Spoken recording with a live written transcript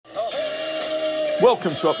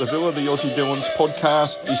Welcome to Up the Villa, the Aussie Villains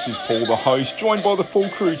podcast. This is Paul, the host, joined by the full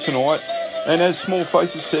crew tonight. And as Small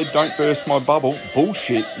Faces said, don't burst my bubble.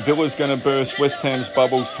 Bullshit. Villa's going to burst West Ham's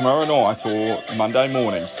bubbles tomorrow night or Monday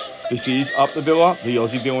morning. This is Up the Villa, the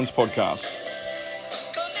Aussie Villains podcast.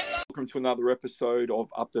 Welcome to another episode of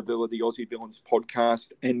Up the Villa, the Aussie Villains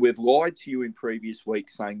podcast. And we've lied to you in previous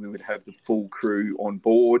weeks saying we would have the full crew on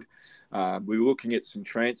board. We were looking at some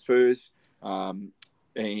transfers.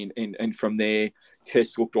 And from there,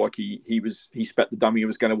 Tess looked like he spat the dummy and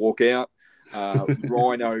was going to walk out.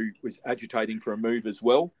 Rhino was agitating for a move as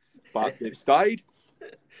well, but they've stayed,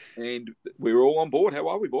 and we're all on board. How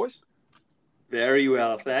are we, boys? Very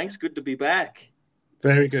well, thanks. Good to be back.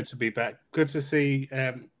 Very good to be back. Good to see,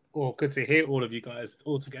 good to hear all of you guys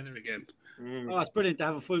all together again. Oh, it's brilliant to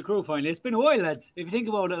have a full crew finally. It's been a while, lads. If you think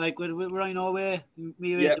about it, like with Rhino away,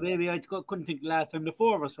 me away, the baby, I couldn't think the last time the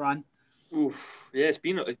four of us ran. Oof, yeah, it's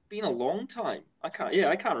been a long time. I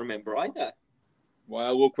can't remember either.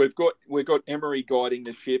 Well, look, we've got Emery guiding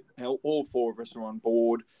the ship. All four of us are on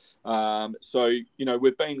board. So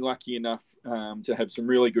we've been lucky enough to have some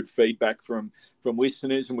really good feedback from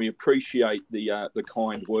listeners, and we appreciate the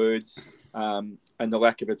kind words and the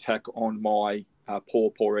lack of attack on my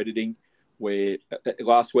poor editing. Where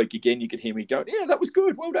last week again you could hear me go, "Yeah, that was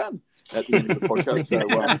good, well done," at the end of the podcast. So,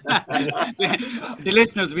 the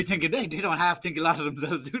listeners will be thinking, "Hey, they don't have to think a lot of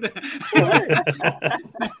themselves, do they?"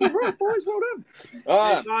 Right, boys, well done.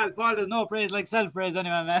 Paul, there's no praise like self-praise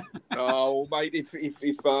anyway, man. Oh, mate, if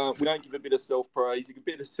we don't give a bit of self-praise, a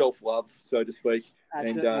bit of self-love, so to speak,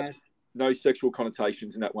 no sexual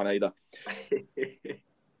connotations in that one either.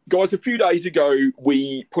 Guys, a few days ago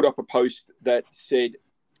we put up a post that said,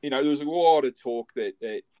 there was a lot of talk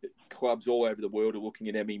that clubs all over the world are looking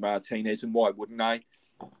at Emi Martinez, and why wouldn't they?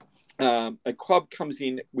 A club comes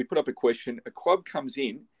in, we put up a question, a club comes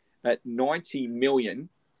in at 90 million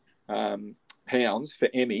pounds for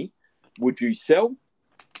Emi. Would you sell,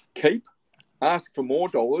 keep, ask for more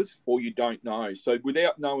dollars, or you don't know? So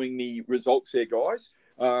without knowing the results there, guys,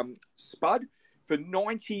 Spud, for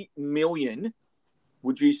 90 million,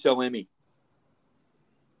 would you sell Emi?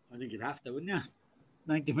 I think you'd have to, wouldn't you?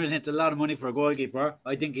 90 million, it's a lot of money for a goalkeeper.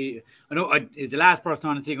 I think he's the last person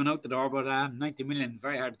on the team going out the door, but 90 million,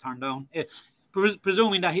 very hard to turn down.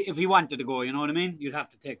 Presuming that if he wanted to go, you know what I mean? You'd have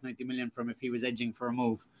to take 90 million from him if he was edging for a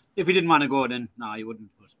move. If he didn't want to go, then no, he wouldn't.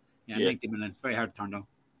 But 90 million, very hard to turn down.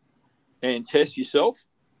 And Tess, yourself?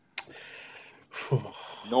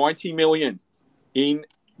 90 million in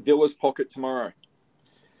Villa's pocket tomorrow.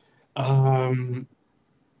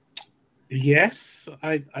 Yes,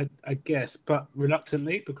 I guess, but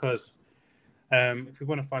reluctantly, because if we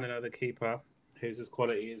want to find another keeper who's as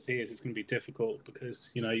quality as he is, it's going to be difficult because,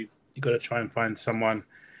 you got to try and find someone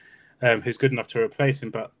who's good enough to replace him,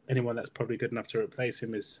 but anyone that's probably good enough to replace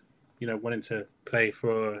him is, wanting to play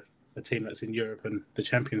for a team that's in Europe and the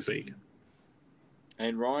Champions League.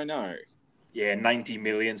 And Rhino. Yeah, 90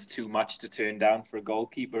 million's too much to turn down for a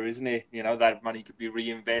goalkeeper, isn't it? That money could be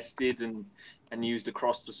reinvested and used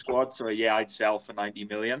across the squad. So, yeah, I'd sell for 90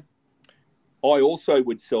 million. I also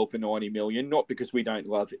would sell for 90 million, not because we don't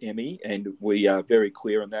love Emi, and we are very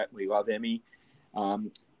clear on that. We love Emi.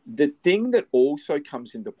 The thing that also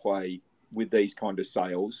comes into play with these kind of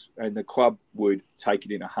sales, and the club would take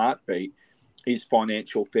it in a heartbeat, is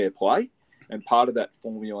financial fair play. And part of that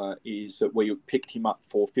formula is that we picked him up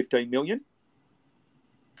for 15 million.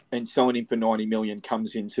 And selling him for 90 million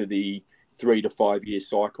comes into the 3 to 5 year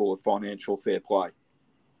cycle of financial fair play.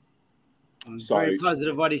 Very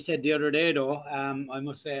positive what he said the other day, though. I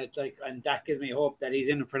must say, and that gives me hope that he's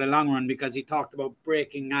in for the long run, because he talked about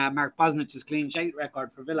breaking Mark Bosnich's clean sheet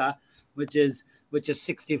record for Villa, which is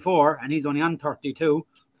 64, and he's only on 32.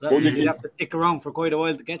 So that means he'd have to stick around for quite a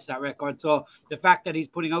while to get to that record. So the fact that he's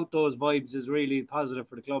putting out those vibes is really positive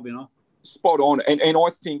for the club, Spot on. And I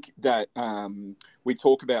think that we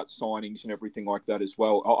talk about signings and everything like that as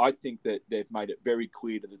well. I think that they've made it very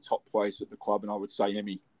clear to the top players at the club, and I would say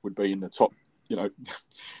Emi would be in the top,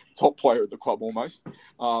 top player at the club almost.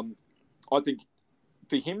 I think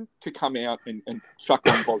for him to come out and chuck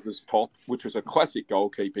on Boz's top, which was a classic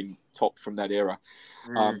goalkeeping top from that era,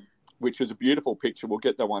 which was a beautiful picture. We'll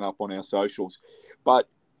get that one up on our socials. But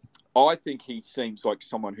I think he seems like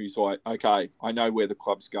someone who's like, okay, I know where the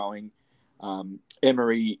club's going.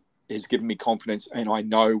 Emery has given me confidence, and I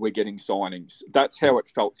know we're getting signings. That's how it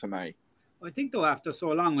felt to me. I think, though, after so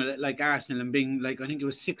long with it, like Arsenal and being, I think it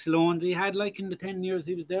was 6 loans he had, in the 10 years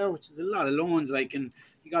he was there, which is a lot of loans, and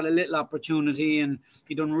he got a little opportunity, and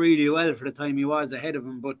he done really well for the time he was ahead of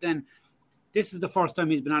him. But then this is the first time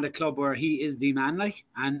he's been at a club where he is the man,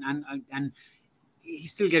 and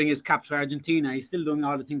he's still getting his caps for Argentina. He's still doing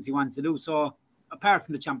all the things he wants to do. So apart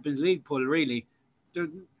from the Champions League pull, really,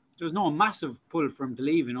 there's no massive pull for him to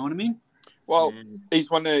leave. You know what I mean? Well, he's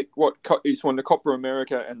won the Copa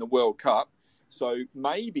America and the World Cup. So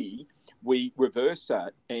maybe we reverse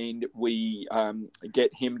that and we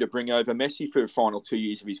get him to bring over Messi for the final 2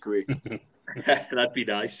 years of his career. That'd be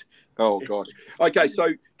nice. Oh, gosh. Okay, so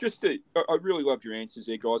I really loved your answers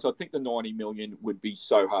there, guys. I think the 90 million would be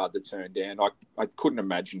so hard to turn down. I couldn't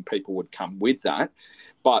imagine people would come with that.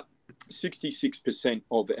 But 66%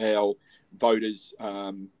 of our voters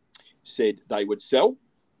said they would sell.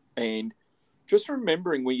 And just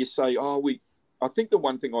remembering where you say, I think the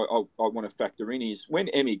one thing I want to factor in is when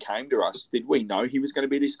Emmy came to us, did we know he was going to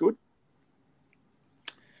be this good?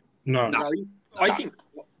 No. I think,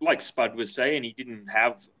 like Spud was saying, he didn't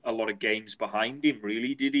have a lot of games behind him,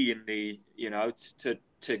 really, did he? In the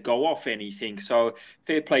to go off anything. So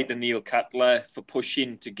fair play to Neil Cutler for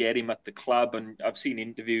pushing to get him at the club. And I've seen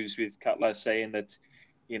interviews with Cutler saying that,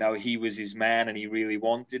 he was his man and he really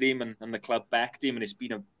wanted him, and the club backed him, and it's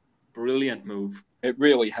been a brilliant move. It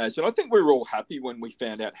really has. And I think we were all happy when we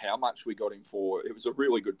found out how much we got him for. It was a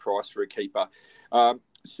really good price for a keeper.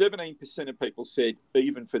 17% of people said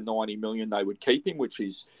even for 90 million they would keep him, which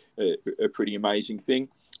is a pretty amazing thing.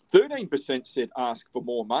 13% said ask for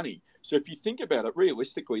more money. So if you think about it,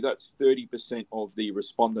 realistically, that's 30% of the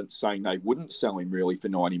respondents saying they wouldn't sell him really for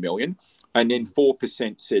 90 million. And then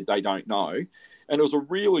 4% said they don't know. And it was a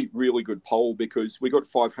really, really good poll because we got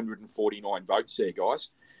 549 votes there, guys.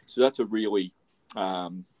 So that's a really,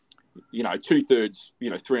 2/3,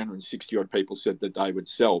 360 odd people said that they would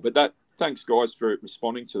sell. But thanks, guys, for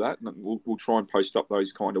responding to that. And we'll try and post up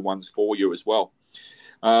those kind of ones for you as well.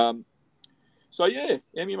 Emmy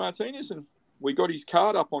Martinez, and we got his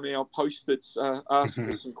card up on our post that's asked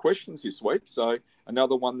for some questions this week. So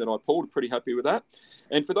another one that I pulled, pretty happy with that.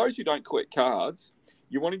 And for those who don't collect cards,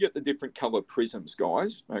 you want to get the different colour prisms,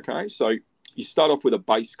 guys. Okay, so you start off with a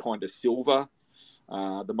base kind of silver.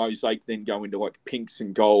 The mosaic then go into like pinks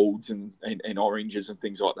and golds and oranges and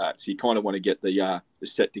things like that. So you kind of want to get the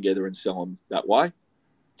set together and sell them that way.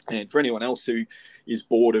 And for anyone else who is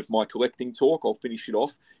bored of my collecting talk, I'll finish it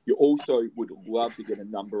off. You also would love to get a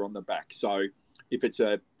number on the back. So if it's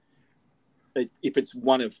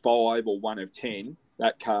 1 of 5 or 1 of 10,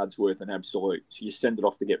 that card's worth an absolute. So you send it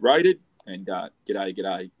off to get rated, and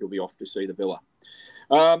g'day, you'll be off to see the Villa.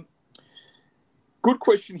 Good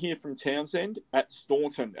question here from Townsend at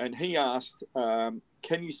Staunton, and he asked,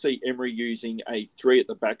 can you see Emery using a 3 at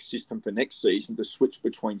the back system for next season to switch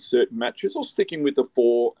between certain matches, or sticking with the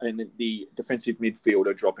 4 and the defensive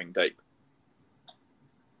midfielder dropping deep?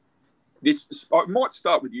 I might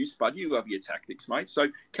start with you, Spud. You love your tactics, mate. So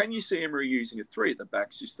can you see Emery using a 3 at the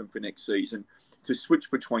back system for next season to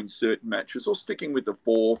switch between certain matches, or sticking with the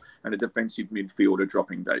 4 and a defensive midfielder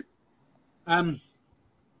dropping deep?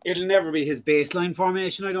 It'll never be his baseline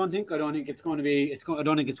formation. I don't think it's going to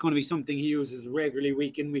be something he uses regularly,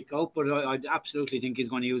 week in, week out. But I absolutely think he's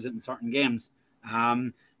going to use it in certain games,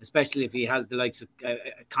 especially if he has the likes of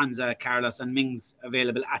Kanza, Carlos, and Mings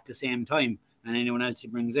available at the same time, and anyone else he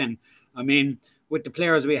brings in. I mean, with the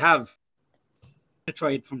players we have, to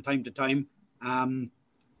try it from time to time,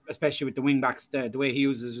 especially with the wing backs, the way he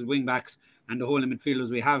uses his wing backs and the holding midfielders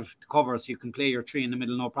we have to cover, so you can play your 3 in the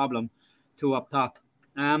middle, no problem, 2 up top.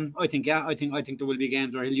 I think there will be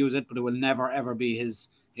games where he'll use it, but it will never ever be his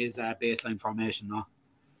baseline formation.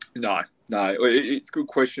 No, it's a good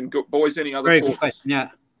question. Good, boys, any other thoughts? Good question, yeah.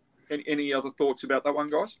 Any other thoughts about that one,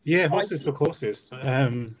 guys? Yeah, horses for courses.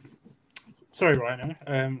 Sorry, Rhino.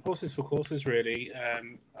 Horses for courses, really.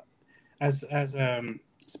 As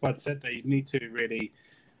Spud said, they need to really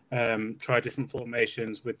try different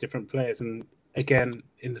formations with different players. And again,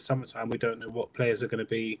 in the summertime, we don't know what players are going to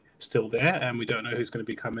be still there, and we don't know who's going to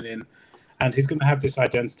be coming in. And he's going to have this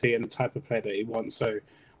identity and the type of player that he wants. So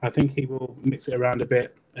I think he will mix it around a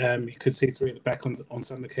bit. You could see 3 at the back on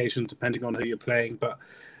some occasions, depending on who you're playing. But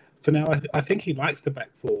for now, I think he likes the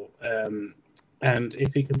back 4. And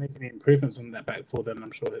if he can make any improvements on that back 4, then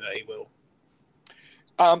I'm sure that he will.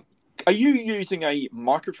 Are you using a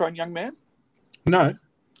microphone, young man? No.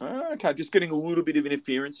 Okay, just getting a little bit of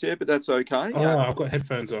interference there, but that's okay. Oh, I've got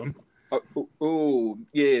headphones on. Oh,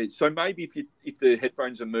 yeah. So maybe if the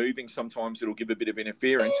headphones are moving, sometimes it'll give a bit of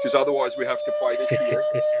interference, because otherwise we have to play this here.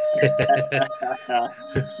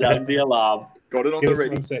 Sound the alarm. Got it on the ready.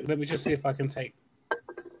 1 sec. Let me just see if I can take.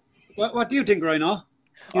 What do you think, Rhino?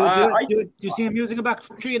 Do you see him using a back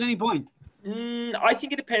 3 at any point? I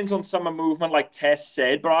think it depends on summer movement, like Tess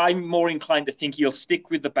said, but I'm more inclined to think he'll stick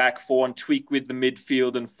with the back four and tweak with the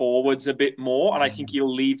midfield and forwards a bit more. And I think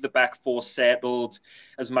he'll leave the back four settled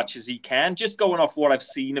as much as he can. Just going off what I've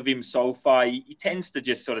seen of him so far, he tends to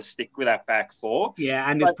just sort of stick with that back four. Yeah,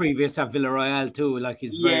 and his previous at Villarreal too, like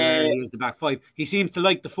he's very rarely used the back five. He seems to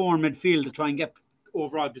like the four in midfield to try and get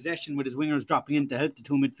overall possession with his wingers dropping in to help the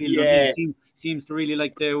two midfielders. Yeah. He seems to really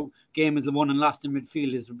like the game is the won and lost in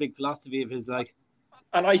midfield is a big philosophy of his, like.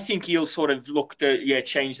 And I think he'll sort of look to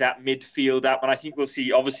change that midfield up. And I think we'll see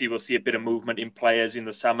a bit of movement in players in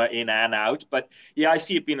the summer, in and out. But yeah, I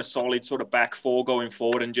see it being a solid sort of back four going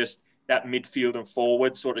forward, and just that midfield and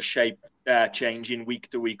forward sort of shape changing week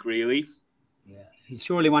to week, really. Yeah, he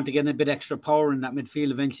surely want to get a bit extra power in that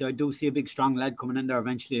midfield eventually. I do see a big strong lad coming in there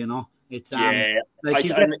eventually, you know. It's like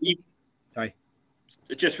sorry.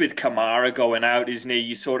 Just with Kamara going out, isn't he?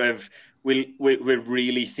 You sort of we're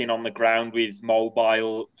really thin on the ground with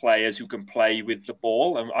mobile players who can play with the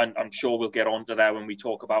ball, and I'm sure we'll get onto that when we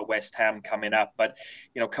talk about West Ham coming up. But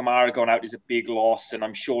Kamara going out is a big loss, and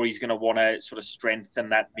I'm sure he's going to want to sort of strengthen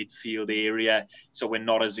that midfield area so we're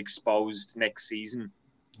not as exposed next season.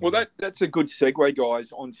 Well, that's a good segue,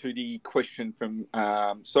 guys, onto the question from.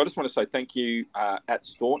 So I just want to say thank you at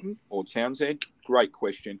Staunton or Townsend. Great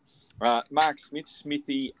question. Mark Smith,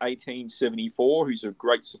 Smithy 1874, who's a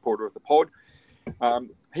great supporter of the pod.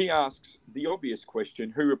 He asks the obvious question: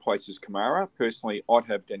 who replaces Kamara? Personally, I'd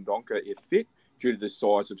have Dendoncker if fit, due to the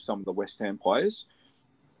size of some of the West Ham players.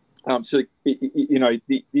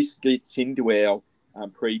 This gets into our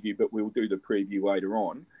preview, but we'll do the preview later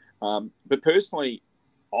on. But personally,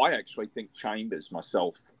 I actually think Chambers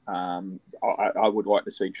myself. I would like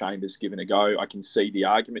to see Chambers given a go. I can see the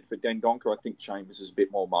argument for Dendoncker. I think Chambers is a bit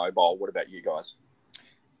more mobile. What about you guys?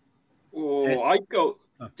 Oh, I'd go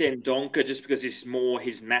Dendoncker just because it's more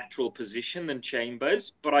his natural position than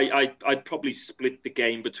Chambers. But I'd probably split the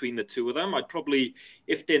game between the two of them.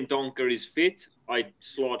 If Dendoncker is fit, I'd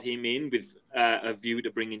slot him in with a view to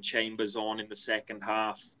bringing Chambers on in the second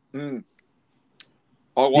half. I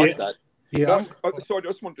like that. Yeah. So I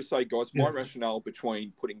just wanted to say, guys, my rationale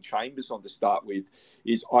between putting Chambers on to start with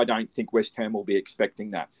is I don't think West Ham will be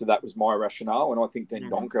expecting that. So that was my rationale. And I think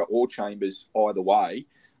Dendoncker or Chambers, either way,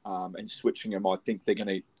 and switching them, I think they're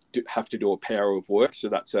going to have to do a power of work. So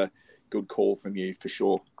that's a good call from you for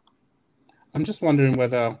sure. I'm just wondering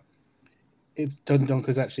whether if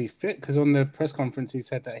Dendoncker's actually fit, because on the press conference he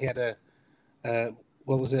said that he had a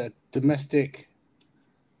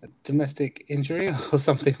domestic injury or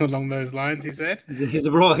something along those lines. He said he's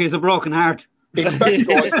a broken heart. In fact,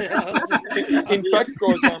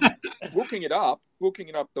 guys, looking it up,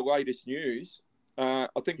 the latest news, I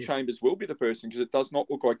think Chambers will be the person, because it does not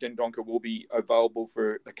look like Dendoncker will be available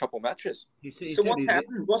for a couple matches.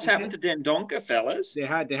 What's happened to Dendoncker, fellas? They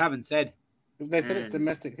haven't said. They said it's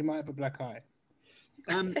domestic. He might have a black eye.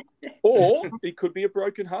 Or it could be a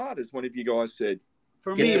broken heart, as one of you guys said.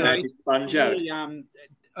 For me,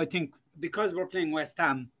 I think because we're playing West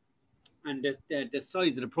Ham and the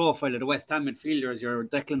size of the profile of the West Ham midfielders, your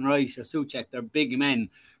Declan Rice, your Souček, they're big men.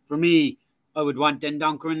 For me, I would want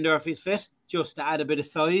Dendoncker in there if he's fit, just to add a bit of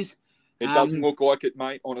size. It doesn't look like it,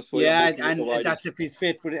 mate, honestly. Yeah, and that's if he's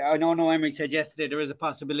fit. But I know Emery said yesterday there is a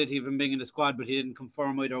possibility of him being in the squad, but he didn't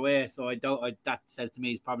confirm either way. So that says to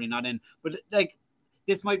me he's probably not in. But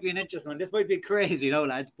this might be an interesting one. This might be crazy,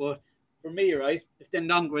 lads, but for me, right, if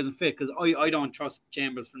Dendoncker isn't fit, because I don't trust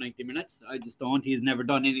Chambers for 90 minutes. I just don't. He's never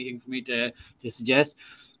done anything for me to suggest.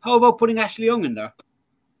 How about putting Ashley Young in there?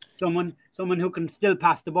 Someone who can still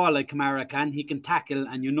pass the ball like Kamara can. He can tackle,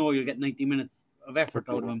 and you'll get 90 minutes of effort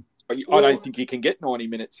out of him. I don't think you can get 90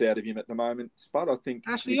 minutes out of him at the moment, Spud. I think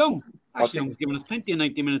Ashley Young's given us plenty of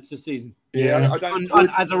 90 minutes this season. Yeah,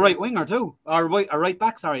 as a right winger too, or a right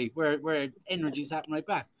back. Sorry, where energy's happening right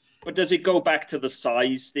back. But does it go back to the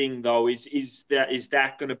size thing though? Is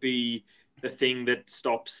that going to be the thing that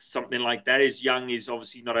stops something like that? Young is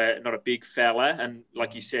obviously not a big fella, and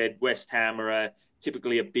like you said, West Ham are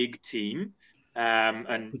typically a big team. But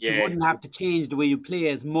you wouldn't have to change the way you play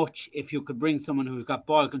as much if you could bring someone who's got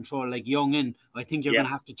ball control like Young in. I think you're going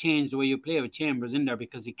to have to change the way you play with Chambers in there,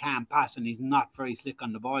 because he can't pass and he's not very slick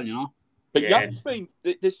on the ball, But Young's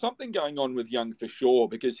there's something going on with Young for sure,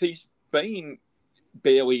 because he's been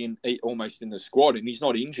barely almost in the squad and he's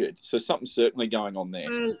not injured, so something's certainly going on there.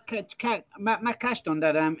 Well, Matt Cash done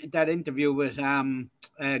that interview with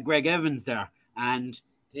Greg Evans there, and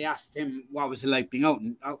they asked him what was it like being out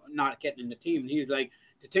and not getting in the team, and he was like,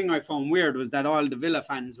 the thing I found weird was that all the Villa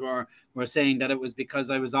fans were saying that it was because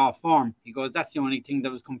I was off form. He goes, that's the only thing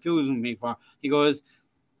that was confusing me for. He goes,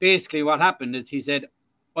 basically what happened is, he said,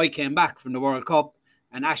 I came back from the World Cup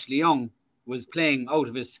and Ashley Young was playing out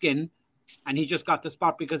of his skin, and he just got the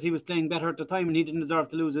spot because he was playing better at the time and he didn't deserve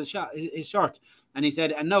to lose his shirt. And he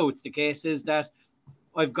said, and now it's the case is that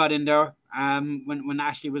I've got in there when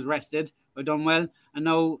Ashley was rested, I've done well, and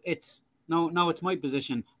now it's my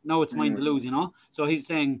position. Now it's mine to lose, you know. So he's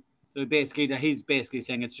saying, he's basically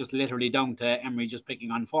saying it's just literally down to Emery just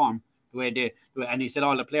picking on form the way they do it. And he said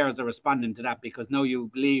all the players are responding to that because now you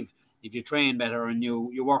believe if you train better and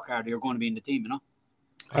you work harder, you're going to be in the team, you know.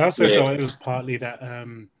 I also thought it was partly that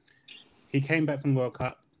he came back from the World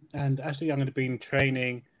Cup and Ashley Young had been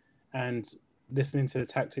training and listening to the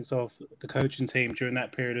tactics of the coaching team during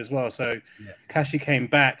that period as well. So Kashi came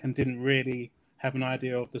back and didn't really have an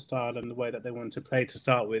idea of the style and the way that they wanted to play to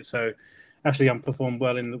start with. So Ashley Young performed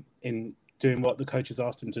well in doing what the coaches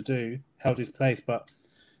asked him to do, held his place. But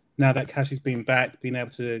now that Kashi's been back, being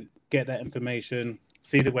able to get that information,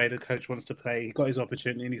 see the way the coach wants to play, he got his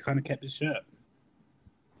opportunity and he kind of kept his shirt.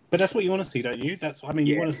 But that's what you want to see, don't you?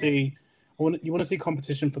 You want to see. You want to see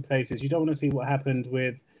competition for places. You don't want to see what happened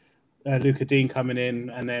with Luca Dean coming in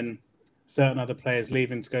and then certain other players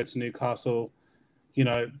leaving to go to Newcastle, you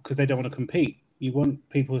know, because they don't want to compete. You want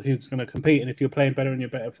people who's going to compete, and if you're playing better and you're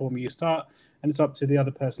better form, you start, and it's up to the other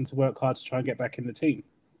person to work hard to try and get back in the team.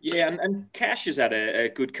 Yeah, and Cash has had a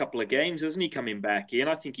good couple of games, hasn't he, coming back in?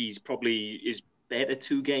 I think he's probably his better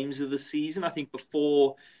 2 games of the season. I think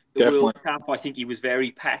before the World Cup, I think he was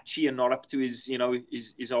very patchy and not up to his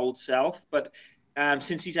old self. But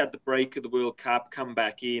since he's had the break of the World Cup, come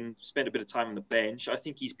back in, spent a bit of time on the bench, I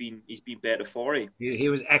think he's been better for him. He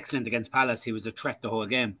was excellent against Palace. He was a threat the whole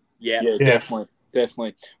game. Yeah, definitely.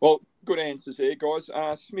 Well, good answers there, guys.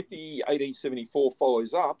 Smithy 1874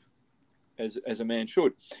 follows up as a man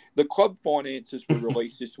should. The club finances were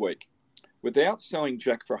released this week. Without selling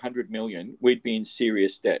Jack for $100 million, we'd be in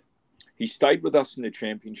serious debt. He stayed with us in the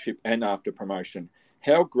championship and after promotion.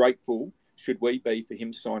 How grateful should we be for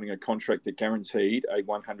him signing a contract that guaranteed a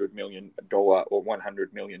 $100 million or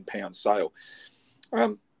 £100 million sale?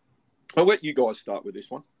 I'll let you guys start with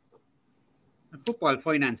this one. Football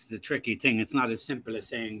finance is a tricky thing. It's not as simple as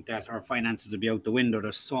saying that our finances will be out the window.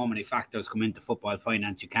 There's so many factors come into football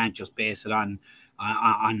finance. You can't just base it on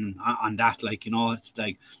that. Like, you know, it's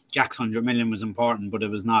like Jack's 100 million was important, but it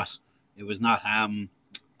was not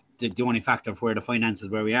the only factor for where the finances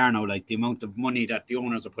where we are now. Like the amount of money that the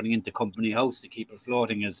owners are putting into company house to keep it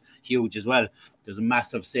floating is huge as well. There's a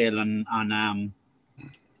massive sale on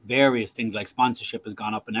various things like sponsorship has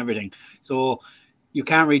gone up and everything. So you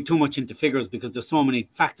can't read too much into figures because there's so many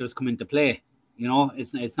factors come into play. You know,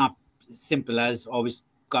 it's not as simple as always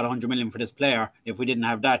got 100 million for this player. If we didn't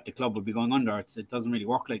have that, the club would be going under. It doesn't really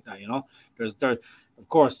work like that. You know, of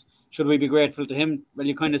course. Should we be grateful to him? Well,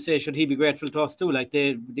 you kind of say, should he be grateful to us too? Like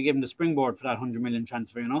they gave him the springboard for that 100 million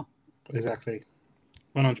transfer, you know? Exactly.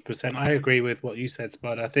 100%. I agree with what you said,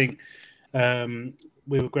 Spud. I think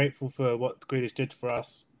we were grateful for what Grealish did for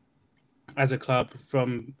us as a club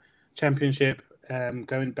from Championship,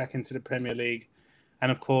 going back into the Premier League. And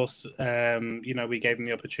of course, we gave him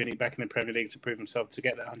the opportunity back in the Premier League to prove himself to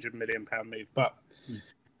get that £100 million move. But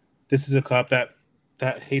this is a club that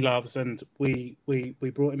he loves, and we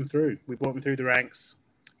brought him through. We brought him through the ranks,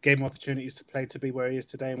 gave him opportunities to play to be where he is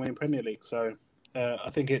today and win Premier League. So I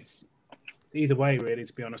think it's either way, really,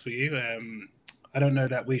 to be honest with you. I don't know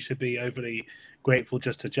that we should be overly grateful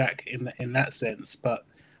just to Jack in that sense, but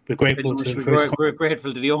we're grateful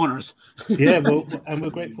grateful to the owners. Yeah, well, and we're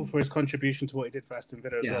grateful for his contribution to what he did for Aston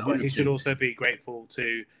Villa as well. But 100%. He should also be grateful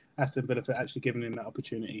to Aston Villa for actually giving him that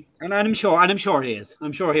opportunity. And I'm sure he is.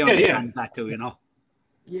 I'm sure he understands that too, you know.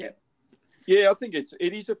 Yeah, I think it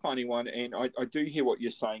is a funny one, and I do hear what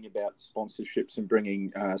you're saying about sponsorships and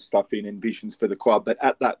bringing stuff in and visions for the club. But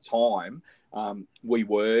at that time, we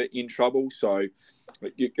were in trouble. So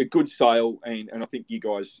a good sale, and I think you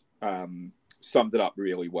guys summed it up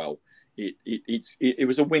really well. It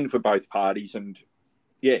was a win for both parties, and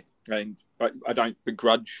I don't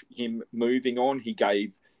begrudge him moving on. He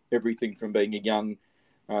gave everything from being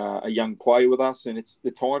a young player with us, and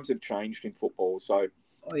the times have changed in football. So.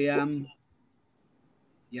 I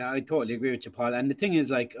totally agree with you, Paul. And the thing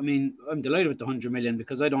is, like, I mean, I'm delighted with the 100 million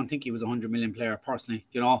because I don't think he was a 100 million player personally.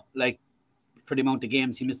 You know, like for the amount of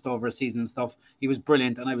games he missed over a season and stuff, he was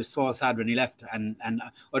brilliant, and I was so sad when he left. And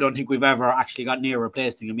I don't think we've ever actually got near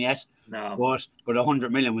replacing him yet. No, but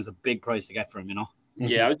 100 million was a big price to get for him. You know.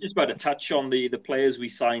 Yeah, I was just about to touch on the players we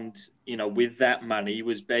signed. You know, with that money it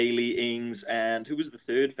was Bailey, Ings, and who was the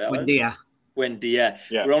third fella? Buendia.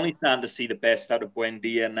 Yeah. We're only starting to see the best out of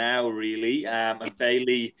Buendia now, really. And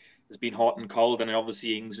Bailey has been hot and cold, and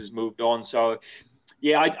obviously Ings has moved on. So,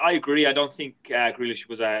 Yeah, I agree. I don't think Grealish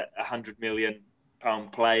was a £100 million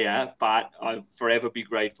player, but I'll forever be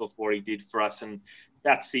grateful for what he did for us. And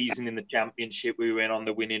that season in the Championship, we went on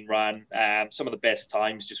the winning run. Some of the best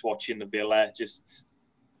times just watching the Villa. Just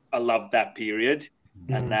I loved that period.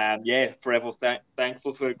 And forever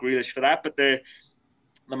thankful for Grealish for that. But the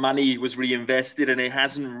money was reinvested, and it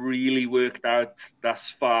hasn't really worked out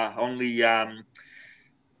thus far. Only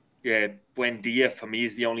Buendia for me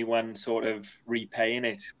is the only one sort of repaying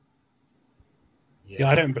it. Yeah,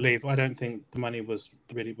 I don't think the money was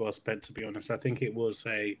really well spent, to be honest. I think it was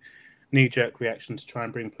a knee-jerk reaction to try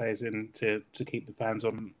and bring players in to keep the fans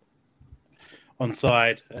on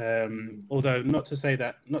side. Although not to say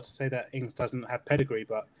that Ings doesn't have pedigree,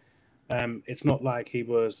 but it's not like he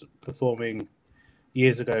was performing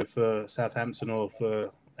years ago for Southampton or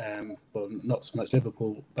for well, not so much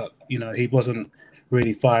Liverpool, but he wasn't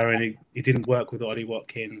really firing. He didn't work with Ollie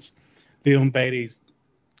Watkins. Leon Bailey's,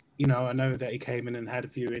 I know that he came in and had a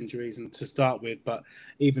few injuries and to start with, but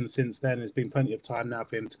even since then, there's been plenty of time now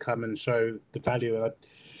for him to come and show the value.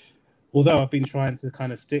 Although I've been trying to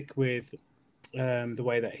kind of stick with the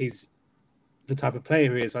way that he's the type of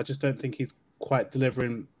player he is, I just don't think he's quite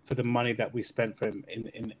delivering for the money that we spent for him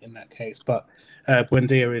in that case. But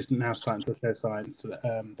Buendia is now starting to show signs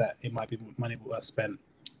that it might be money well spent.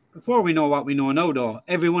 Before we know what we know now, though,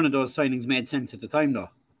 every one of those signings made sense at the time, though.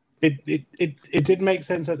 It did make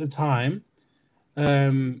sense at the time. I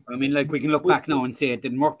mean, like, we can look back now and say it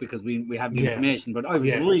didn't work because we have the information, but I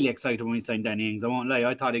was really excited when we signed Danny Ings. I won't lie.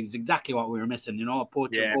 I thought it was exactly what we were missing, a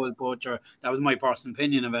poacher, goal poacher. That was my personal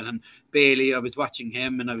opinion of it. And Bailey, I was watching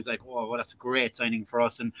him and I was like, oh, well, that's a great signing for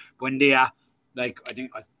us. And Buendia, like, I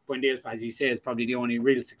think Buendia, as you say, is probably the only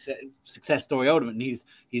real success story out of it. And he's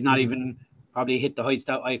not even probably hit the heights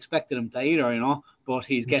that I expected him to either, but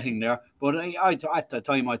he's getting there. But at the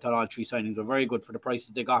time, I thought all three signings were very good for the prices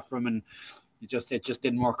they got from him, and it just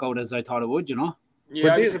didn't work out as I thought it would, Yeah,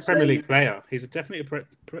 Buendia's a Premier League player. He's definitely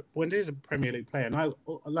Buendia's a Premier League player, and I,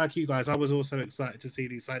 like you guys, I was also excited to see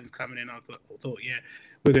these signings coming in. I thought, yeah,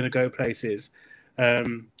 we're going to go places. But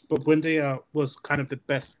Buendia was kind of the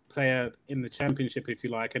best player in the Championship, if you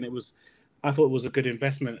like, and I thought it was a good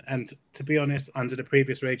investment. And to be honest, under the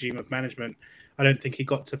previous regime of management, I don't think he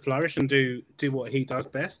got to flourish and do what he does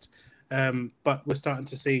best. But we're starting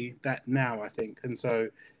to see that now, I think. And so,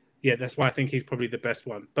 yeah, that's why I think he's probably the best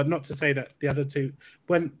one. But not to say that the other two,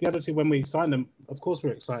 when we signed them, of course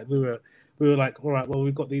we're excited. We were like, all right, well,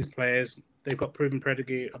 we've got these players. They've got proven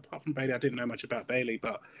pedigree. Apart from Bailey, I didn't know much about Bailey,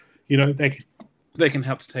 but they can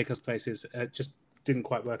help to take us places. It just didn't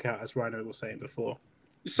quite work out, as Rhino was saying before.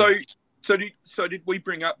 So did we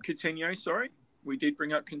bring up Coutinho? Sorry, we did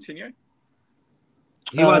bring up Coutinho.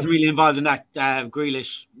 He wasn't really involved in that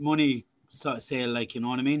Grealish money sort of sale, like, you know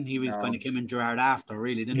what I mean? He was kind of Kim and Gerrard after,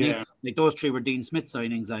 really, didn't he? Like, those three were Dean Smith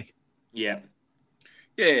signings, like. Yeah.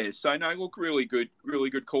 So no, look, really good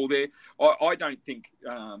call there. I don't think.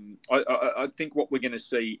 I think what we're going to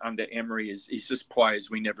see under Emery is just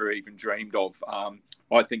players we never even dreamed of.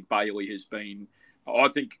 I think Bailey has been.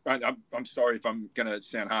 I'm sorry if I'm going to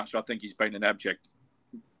sound harsh. I think he's been an abject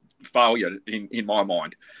failure in my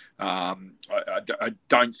mind. I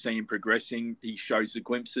don't see him progressing. He shows the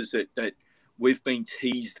glimpses that we've been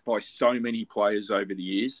teased by so many players over the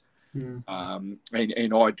years. And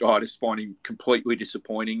I just find him completely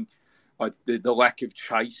disappointing. The lack of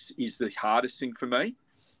chase is the hardest thing for me.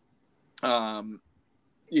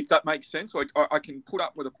 If that makes sense, like I can put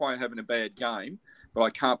up with a player having a bad game, but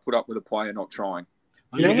I can't put up with a player not trying.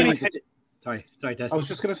 Sorry, Des. I was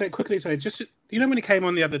just going to say quickly. So just when he came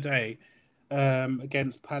on the other day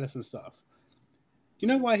against Palace and stuff. You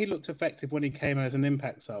know why he looked effective when he came as an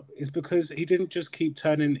impact sub? Is because he didn't just keep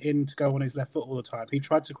turning in to go on his left foot all the time. He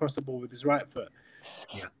tried to cross the ball with his right foot.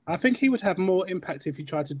 Yeah, I think he would have more impact if he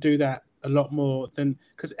tried to do that a lot more than,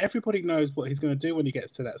 because everybody knows what he's going to do when he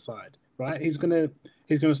gets to that side, right? He's going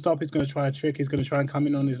to stop. He's going to try a trick. He's going to try and come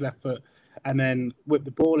in on his left foot and then whip the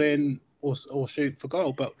ball in or shoot for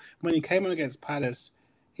goal. But when he came on against Palace,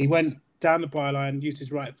 he went down the byline, used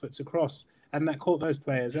his right foot to cross, and that caught those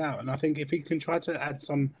players out. And I think if he can try to add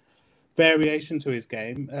some variation to his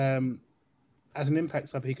game, as an impact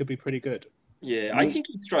sub, he could be pretty good. Yeah, I think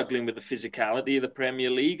he's struggling with the physicality of the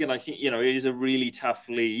Premier League, and I think it is a really tough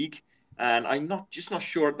league. And I'm not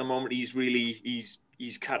sure at the moment he's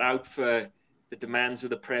cut out for the demands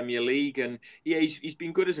of the Premier League. And yeah, he's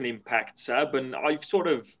been good as an impact sub, and I've sort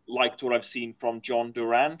of liked what I've seen from John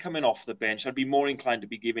Duran coming off the bench. I'd be more inclined to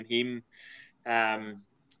be giving him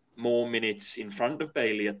more minutes in front of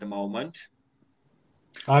Bailey at the moment.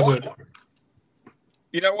 I would.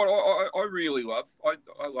 You know what I really love?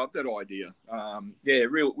 I love that idea. Yeah,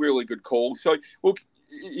 really good call. So, look,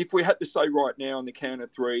 if we had to say right now on the count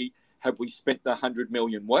of three, have we spent the 100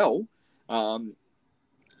 million well?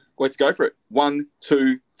 Let's go for it. 1,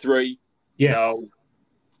 2, 3. Yes. No.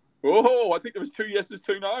 Oh, I think there was 2 yeses,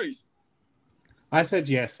 2 nos. I said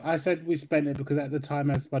yes. I said we spent it because at the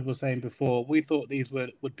time, as Bud was saying before, we thought these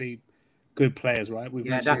would be good players, right?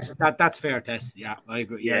 That's fair, Tess. Yeah, I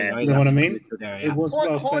agree. Yeah, you know what I mean? There, It was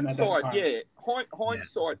well spent at that time. Yeah,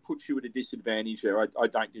 hindsight puts you at a disadvantage there. I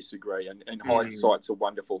don't disagree, and hindsight's a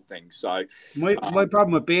wonderful thing. So my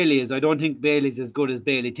problem with Bailey is I don't think Bailey's as good as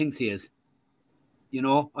Bailey thinks he is. You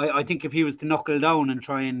know, I think if he was to knuckle down and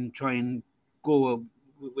try and go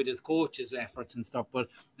with his coach's efforts and stuff, but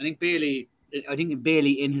I think Bailey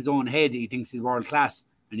in his own head he thinks he's world class,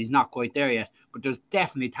 and he's not quite there yet. But there's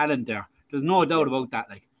definitely talent there. There's no doubt about that.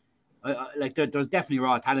 There's definitely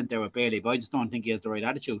raw talent there with Bailey, but I just don't think he has the right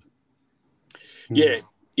attitude. Yeah.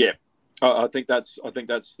 I think that's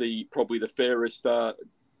probably the fairest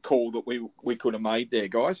call that we could have made there,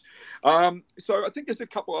 guys. So I think there's a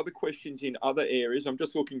couple other questions in other areas. I'm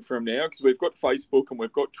just looking for them now because we've got Facebook and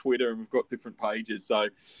we've got Twitter and we've got different pages. So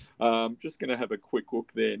just going to have a quick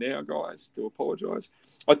look there now, guys. Do apologise.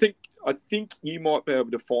 I think you might be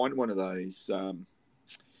able to find one of those.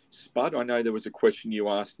 Spud, I know there was a question you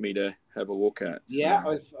asked me to have a look at. So. Yeah,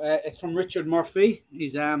 it's from Richard Murphy.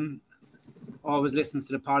 He's always listens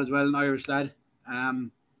to the pod as well, an Irish lad.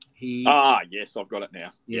 Yes, I've got it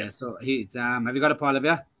now. Yeah, so he's have you got it, Paul? Have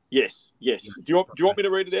you? Yes. Do you want me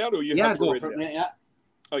to read it out, or you? Yeah, have to go read for it. Yeah.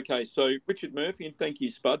 Okay, so Richard Murphy, and thank you,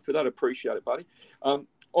 Spud, for that. Appreciate it, buddy.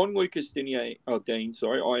 On Lucas Dean, I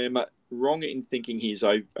am wrong in thinking he's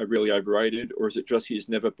really overrated, or is it just he's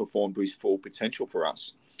never performed to his full potential for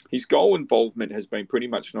us? His goal involvement has been pretty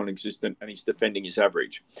much non-existent, and he's defending his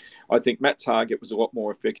average. I think Matt Targett was a lot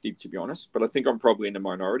more effective, to be honest, but I think I'm probably in the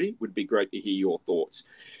minority. Would be great to hear your thoughts.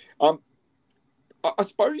 I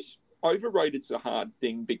suppose overrated's a hard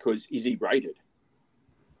thing because is he rated?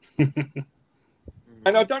 And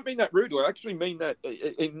I don't mean that rudely. I actually mean that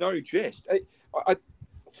in no jest.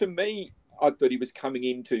 To me, I thought he was coming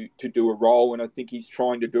in to do a role, and I think he's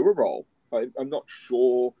trying to do a role. I'm not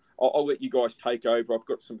sure. I'll let you guys take over. I've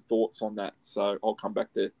got some thoughts on that, so I'll come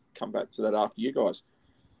back to that after you guys.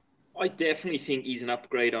 I definitely think he's an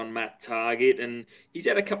upgrade on Matt Targett, and he's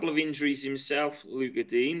had a couple of injuries himself, Luca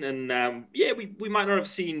Dean, and we might not have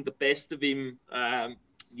seen the best of him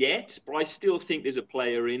yet, but I still think there's a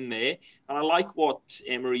player in there, and I like what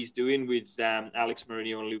Emery's doing with Alex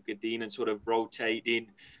Mourinho and Luca Dean and sort of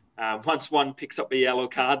rotating. Once one picks up a yellow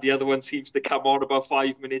card, the other one seems to come on about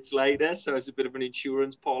 5 minutes later. So it's a bit of an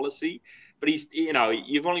insurance policy. But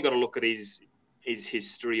you've only got to look at his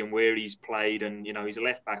history and where he's played. And, he's a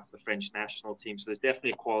left back for the French national team. So there's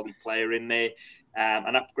definitely a quality player in there.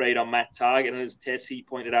 An upgrade on Matt Targett. And as Tessie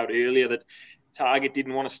pointed out earlier, that Targett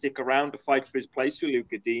didn't want to stick around to fight for his place with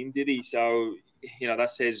Luca Dean, did he? So,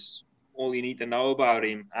 that says all you need to know about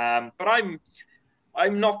him. But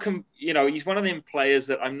I'm not, he's one of them players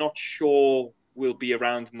that I'm not sure will be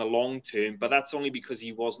around in the long term, but that's only because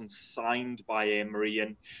he wasn't signed by Emery.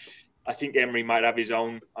 And I think Emery might have his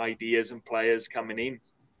own ideas and players coming in.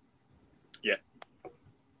 Yeah.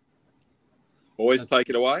 Always take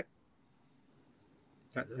it away.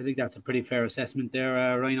 I think that's a pretty fair assessment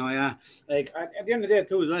there, Rhino. Yeah. Like, at the end of the day,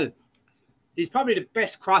 too, as well, he's probably the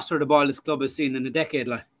best crosser the ball this club has seen in a decade.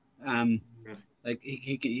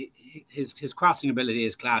 His crossing ability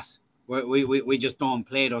is class. We just don't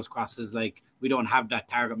play those crosses. Like, we don't have that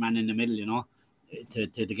target man in the middle, to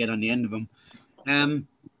get on the end of him.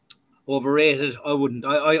 Overrated, I wouldn't.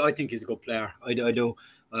 I think he's a good player. I do.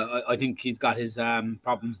 I think he's got his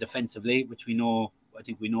problems defensively, which we know. I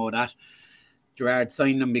think we know that. Gerrard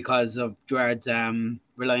signed him because of Gerrard's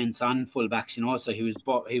reliance on fullbacks, So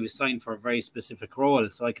he was signed for a very specific role.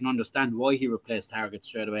 So I can understand why he replaced Targett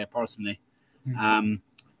straight away. Personally.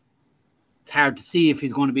 It's hard to see if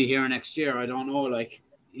he's going to be here next year. I don't know.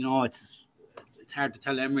 It's hard to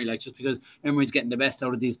tell Emery, just because Emery's getting the best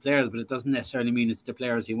out of these players, but it doesn't necessarily mean it's the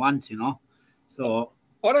players he wants, So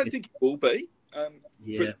I don't think it will be.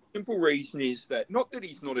 Yeah. For the simple reason is that not that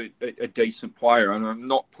he's not a decent player, and I'm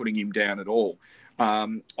not putting him down at all.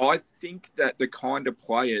 I think that the kind of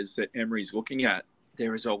players that Emery's looking at,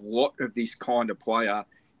 there is a lot of this kind of player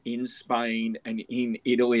in Spain and in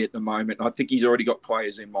Italy at the moment. I think he's already got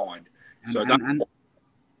players in mind.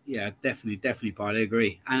 Yeah, definitely, Paul. I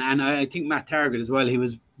agree, and I think Matt Targett as well.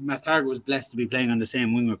 Matt Targett was blessed to be playing on the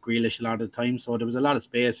same wing with Grealish a lot of the time, so there was a lot of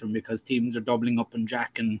space for him because teams are doubling up on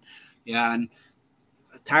Jack and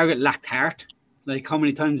Targett lacked heart. Like, how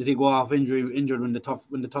many times did he go off injured when the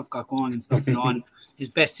tough got going and stuff, And his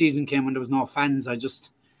best season came when there was no fans. I think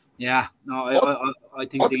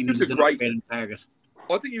Dean is a great target.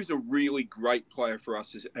 I think he was a really great player for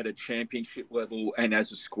us at a championship level and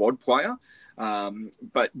as a squad player.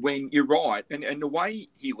 But when you're right, and the way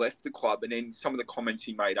he left the club and then some of the comments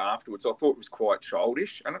he made afterwards, I thought was quite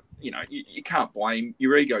childish. And, you can't blame.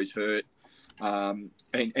 Your ego's hurt. And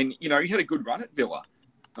he had a good run at Villa.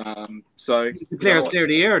 So the player of the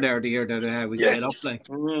year there, the year that we set up, like,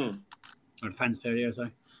 or the fans player of the year,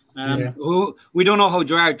 sorry. We don't know how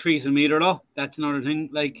Gerrard treats him either, though. That's another thing.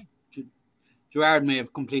 Like, Gerrard may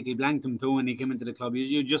have completely blanked him too when he came into the club.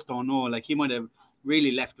 You just don't know. Like, he might have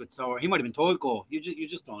really left with sour. He might have been told go. You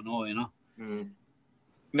just don't know,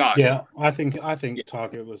 No. Yeah, I think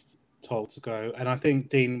Targett was told to go, and I think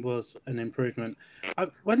Dean was an improvement.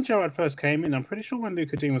 When Gerrard first came in, I'm pretty sure when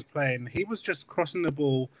Lucas Digne was playing, he was just crossing the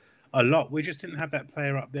ball a lot. We just didn't have that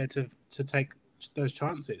player up there to take those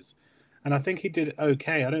chances. And I think he did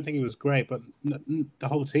okay. I don't think he was great, but the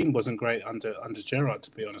whole team wasn't great under Gerrard,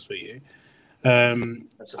 to be honest with you.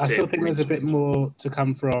 I still think there's a bit more to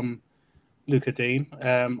come from Lucas Digne.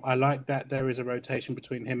 I like that there is a rotation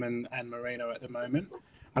between him and Moreno at the moment.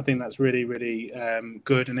 I think that's really, really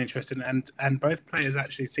good and interesting. And both players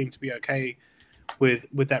actually seem to be okay with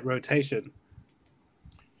that rotation.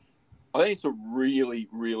 I think it's a really,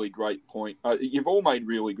 really great point. You've all made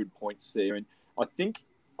really good points there. And I think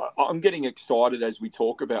I'm getting excited as we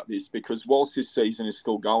talk about this because whilst this season is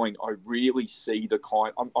still going, I really see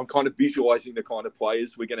I'm kind of visualizing the kind of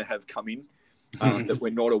players we're going to have come in that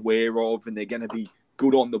we're not aware of, and they're going to be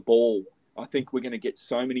good on the ball. I think we're going to get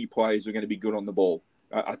so many players who are going to be good on the ball.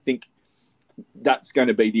 I think that's going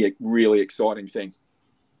to be the really exciting thing.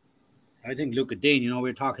 I think Lucas Digne, we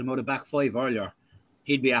were talking about a back five earlier.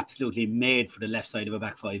 He'd be absolutely made for the left side of a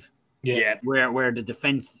back five. Yeah. Where the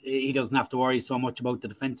defense, he doesn't have to worry so much about the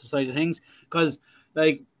defensive side of things because,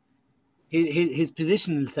 like, his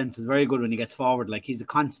positional sense is very good when he gets forward. Like, he's a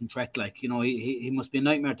constant threat. Like, he must be a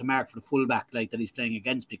nightmare to mark for the fullback, like, that he's playing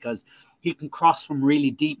against because he can cross from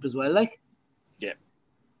really deep as well. Like, yeah,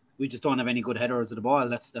 we just don't have any good headers of the ball.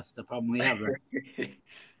 That's the problem we have. Right?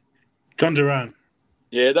 John Duran.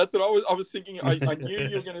 Yeah, that's what I was thinking. I knew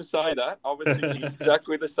you were going to say that. I was thinking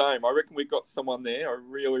exactly the same. I reckon we've got someone there. I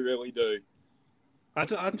really, really do.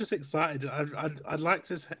 I'm just excited. I'd like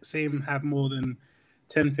to see him have more than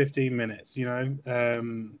 10, 15 minutes,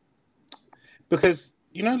 because,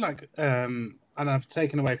 and I've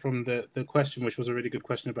taken away from the question, which was a really good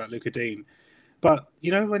question about Lucas Digne. But,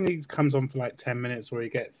 when he comes on for like 10 minutes or he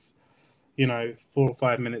gets, 4 or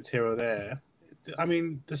 5 minutes here or there, I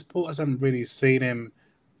mean, the supporters haven't really seen him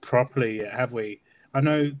properly yet, have we? I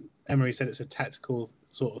know Emery said it's a tactical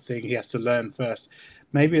sort of thing. He has to learn first.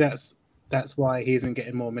 Maybe that's why he isn't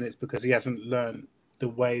getting more minutes, because he hasn't learned the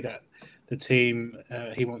way that the team,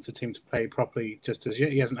 he wants the team to play properly just as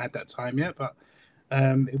yet. He hasn't had that time yet, but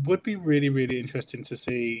it would be really, really interesting to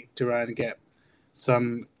see Duran get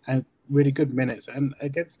some really good minutes. And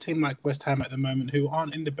against a team like West Ham at the moment, who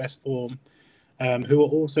aren't in the best form, who are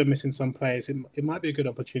also missing some players, it might be a good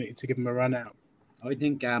opportunity to give him a run out. I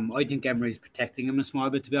think Emery's protecting him a small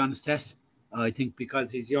bit, to be honest, Tess. I think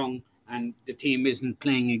because he's young and the team isn't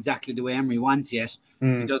playing exactly the way Emery wants yet,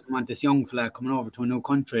 he doesn't want this young fella coming over to a new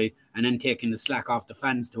country and then taking the slack off the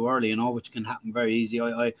fans too early, which can happen very easy.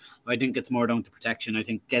 I think it's more down to protection. I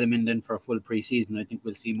think get him in then for a full pre-season. I think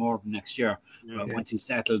we'll see more of him next year once he's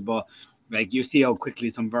settled. But like, you see how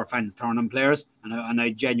quickly some of our fans turn on players, and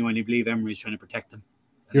I genuinely believe Emery's trying to protect them.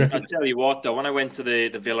 I tell you what, though, when I went to the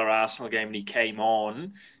Villa Arsenal game and he came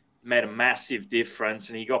on, made a massive difference,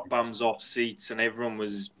 and he got bums off seats, and everyone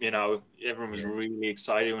was really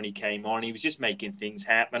excited when he came on. He was just making things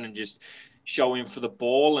happen and just showing for the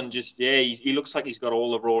ball, and just he looks like he's got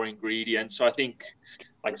all the raw ingredients. So I think,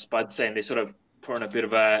 like Spud's saying, they're sort of putting a bit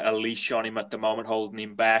of a leash on him at the moment, holding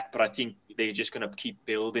him back. But I think they're just going to keep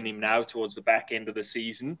building him now towards the back end of the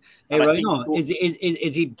season. Hey,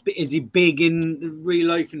 is he big in real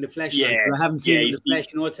life in the flesh? Yeah, like, I haven't seen him in the flesh.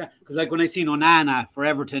 Because like when I seen Onana for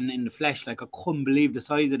Everton in the flesh, like I couldn't believe the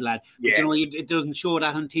size of the lad. But it doesn't show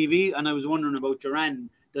that on TV. And I was wondering about Duran.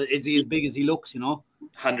 Is he as big as he looks?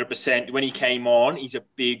 100%. When he came on, he's a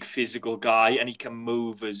big physical guy, and he can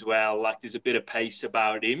move as well. Like, there's a bit of pace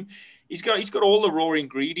about him. He's got all the raw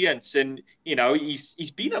ingredients, and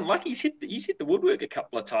he's been unlucky. He's hit the woodwork a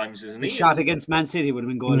couple of times, isn't he? The shot against Man City would have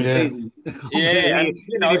been goal of the season. Yeah,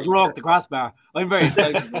 he broke the crossbar. I'm very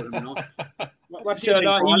excited about him. What do you So think,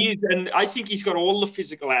 no, Paul? he is, and I think he's got all the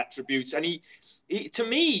physical attributes. And to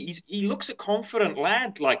me, he looks a confident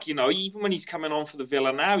lad. Like, you know, even when he's coming on for the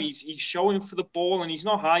Villa now, he's showing for the ball and he's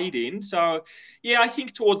not hiding. So yeah, I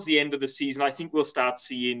think towards the end of the season, I think we'll start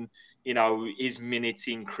seeing, you know, his minutes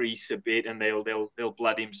increase a bit, and they'll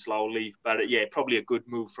blood him slowly. But yeah, probably a good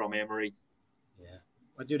move from Emery. Yeah.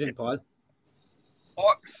 What do you think, Paul?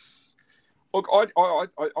 Look,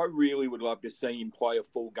 I really would love to see him play a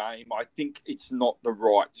full game. I think it's not the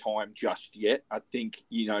right time just yet. I think,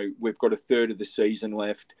 you know, we've got a third of the season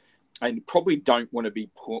left and probably don't want to be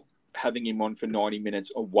having him on for 90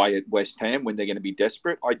 minutes away at West Ham when they're going to be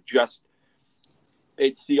desperate.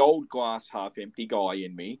 It's the old glass half empty guy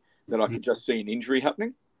in me that I could just see an injury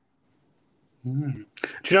happening. Do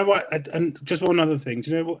you know what? And just one other thing.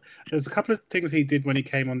 Do you know what? There's a couple of things he did when he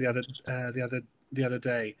came on the other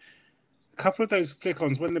day. A couple of those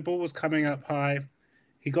flick-ons when the ball was coming up high,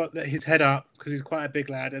 he got his head up because he's quite a big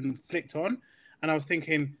lad and flicked on. And I was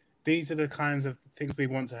thinking, these are the kinds of things we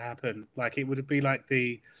want to happen. Like it would be like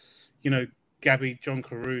the, you know, Gabby John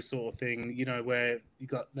Carew sort of thing, you know, where you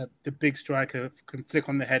got the big striker can flick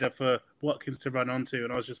on the header for Watkins to run onto.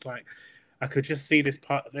 And I was just like, I could just see this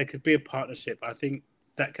part. There could be a partnership. I think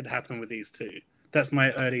that could happen with these two. That's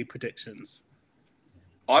my early predictions.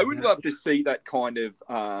 I would love to see that kind of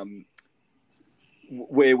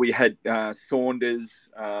where we had Saunders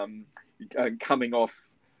coming off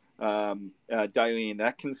Daly and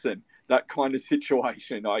Atkinson. That kind of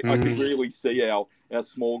situation. I could really see our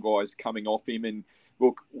small guys coming off him. And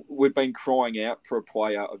look, we've been crying out for a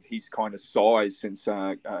player of his kind of size since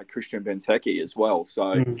Christian Benteke as well.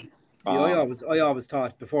 So I always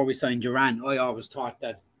thought before we signed Duran, I always thought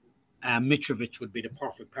that Mitrovic would be the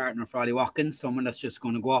perfect partner for Ollie Watkins, someone that's just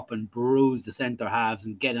going to go up and bruise the centre halves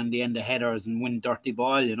and get on the end of headers and win dirty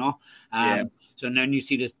ball, you know. So then you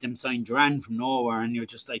see them sign Duran from nowhere, and you're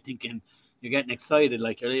just like thinking, you're getting excited,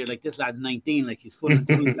 like you're like, this lad's 19, like he's full of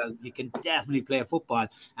enthusiasm. He can definitely play football,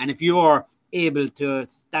 and if you're able to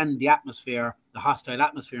stand the atmosphere, the hostile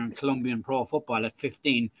atmosphere in Colombian pro football at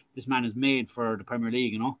 15, this man is made for the Premier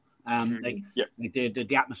League, you know. Like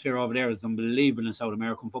the atmosphere over there is unbelievable in South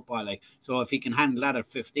American football. Like, so if he can handle that at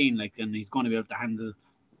 15, like, then he's going to be able to handle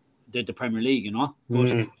the Premier League, you know.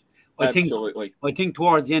 But I think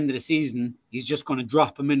towards the end of the season, he's just going to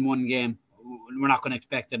drop him in one game. We're not going to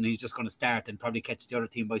expect it, and he's just going to start and probably catch the other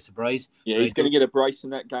team by surprise. Yeah, he's going to get a brace in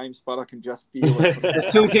that game, Spud. I can just feel it.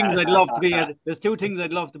 There's two things I'd love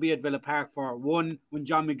to be at Villa Park for. One, when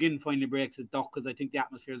John McGinn finally breaks his duck, because I think the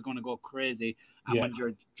atmosphere is going to go crazy, and when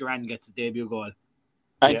Duran gets his debut goal.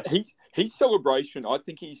 And his celebration, I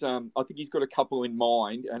think he's got a couple in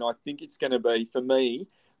mind, and I think it's going to be, for me,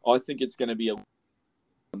 I think it's going to be a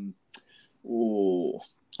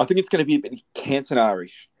bit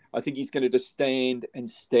Cantona-ish. I think he's going to just stand and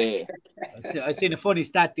stare. I seen a funny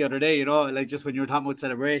stat the other day, you know, like just when you were talking about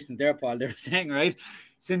celebrations there, Paul, they were saying, right,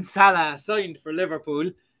 since Salah signed for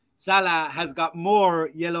Liverpool, Salah has got more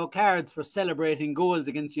yellow cards for celebrating goals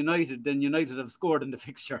against United than United have scored in the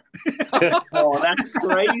fixture. Oh, that's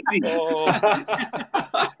crazy.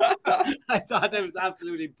 I thought that was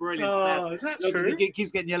absolutely brilliant. Is that true? He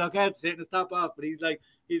keeps getting yellow cards to stop off, but he's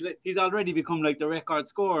already become like the record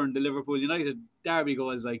scorer in the Liverpool United derby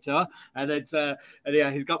goals, like, and it's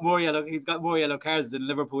he's got more yellow cards than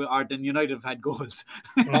Liverpool or than United have had goals.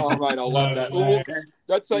 Oh, mate, I love that. Look,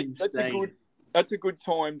 that's a good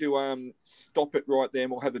time to stop it right there.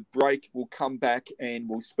 We'll have a break. We'll come back and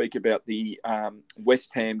we'll speak about the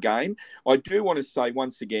West Ham game. I do want to say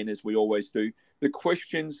once again, as we always do, the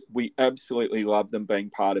questions, we absolutely love them being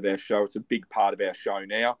part of our show. It's a big part of our show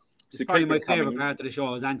now. It's probably my favourite part of the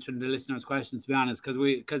show is answering the listeners' questions, to be honest,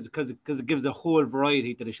 because it gives a whole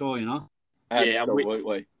variety to the show, you know?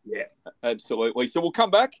 Absolutely. Absolutely. So we'll come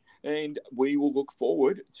back and we will look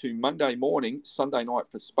forward to Monday morning, Sunday night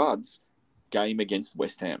for Spuds game against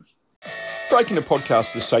West Ham. Breaking the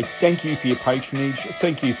podcast to say thank you for your patronage.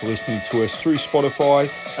 Thank you for listening to us through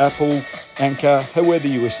Spotify, Apple, Anchor, however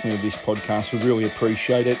you listen to this podcast. We really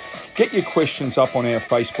appreciate it. Get your questions up on our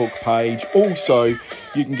Facebook page. Also,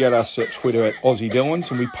 you can get us at Twitter at Aussie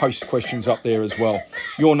Villains, and we post questions up there as well.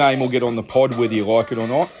 Your name will get on the pod whether you like it or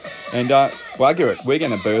not. And bugger it, we're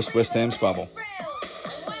going to burst West Ham's bubble.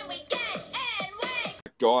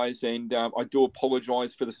 Guys, and I do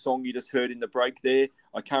apologise for the song you just heard in the break there.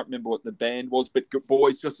 I can't remember what the band was, but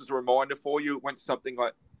boys, just as a reminder for you, it went something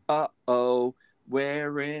like, uh-oh,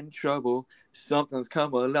 we're in trouble. Something's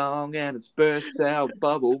come along and it's burst our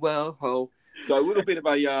bubble. Well, ho. So a little bit of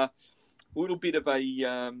a, what's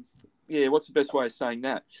the best way of saying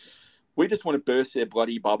that? We just want to burst their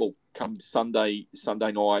bloody bubble come Sunday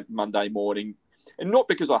night, Monday morning. And not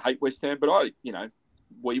because I hate West Ham, but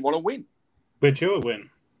we want to win. We're due a win.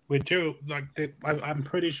 We're due. I'm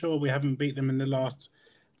pretty sure we haven't beat them in the last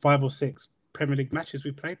 5 or 6 Premier League matches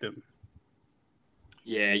we played them.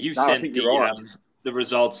 Yeah, you No, I sent think you're right. the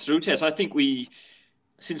results through, Tess. I think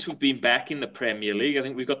since we've been back in the Premier League, I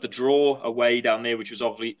think we've got the draw away down there, which was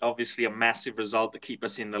obviously a massive result to keep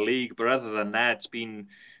us in the league. But other than that, it's been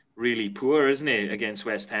really poor, isn't it, against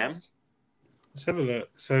West Ham? Let's have a look.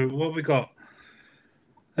 So what we got?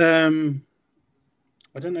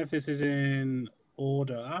 I don't know if this is in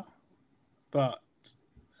order, but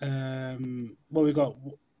what we got?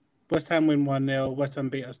 West Ham win 1-0. West Ham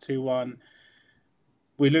beat us 2-1.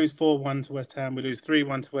 We lose 4-1 to West Ham. We lose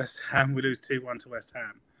 3-1 to West Ham. We lose 2-1 to West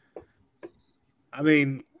Ham. I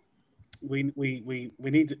mean, we're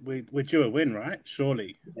due a win, right?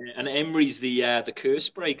 Surely. And Emery's the curse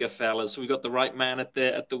breaker, fellas. So we got the right man at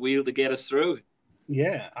the wheel to get us through.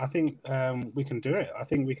 Yeah, I think we can do it. I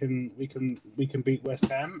think we can beat West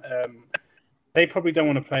Ham. They probably don't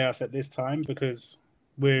want to play us at this time because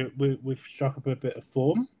we've struck up a bit of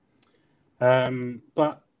form.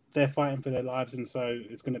 But they're fighting for their lives, and so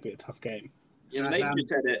it's going to be a tough game. Yeah, they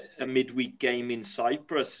just had a midweek game in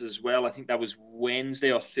Cyprus as well. I think that was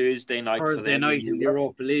Wednesday or Thursday night. Thursday night in the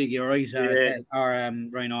Europa League. You're right.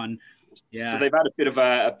 Right on. Yeah. So they've had a bit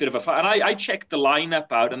of a fight. And I checked the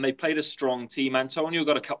lineup out, and they played a strong team. Antonio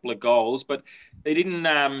got a couple of goals, but they didn't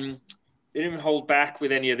hold back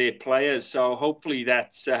with any of their players. So hopefully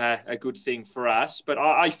that's a good thing for us. But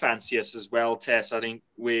I fancy us as well, Tess. I think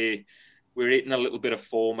we're hitting a little bit of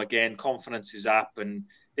form again. Confidence is up, and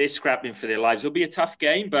they're scrapping for their lives. It'll be a tough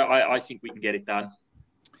game, but I think we can get it done.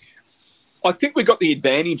 I think we got the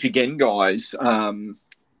advantage again, guys,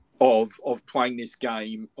 of playing this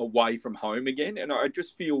game away from home again. And I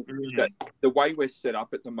just feel that the way we're set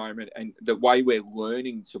up at the moment and the way we're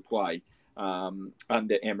learning to play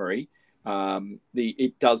under Emery,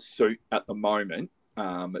 it does suit at the moment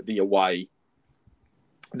the away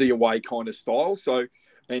kind of style. So,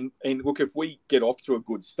 and look, if we get off to a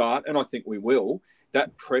good start, and I think we will,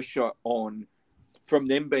 that pressure from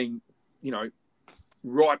them being,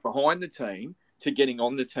 right behind the team to getting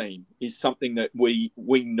on the team is something that we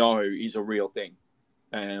know is a real thing.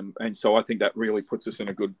 And so I think that really puts us in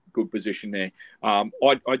a good position there.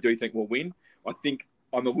 I do think we'll win. I think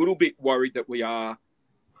I'm a little bit worried that we are,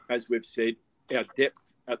 as we've said, our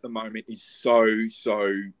depth at the moment is so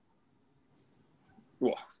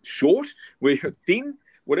short. We're thin.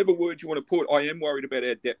 Whatever word you want to put, I am worried about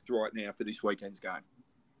our depth right now for this weekend's game.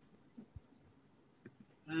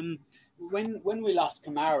 When we lost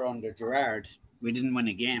Kamara under Gerrard, we didn't win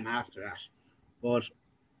a game after that. But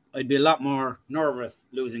I'd be a lot more nervous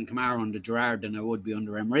losing Kamara under Gerrard than I would be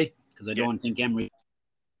under Emery, because I don't think Emery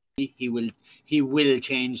he will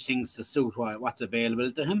change things to suit what's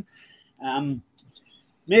available to him.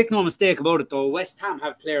 Make no mistake about it, though. West Ham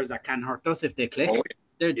have players that can hurt us if they click. Oh,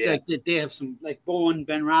 yeah. They have some like Bowen,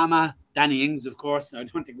 Benrahma, Danny Ings, of course. I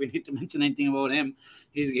don't think we need to mention anything about him.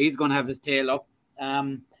 He's going to have his tail up.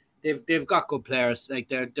 They've got good players. Like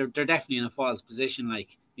they're definitely in a false position.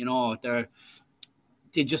 Like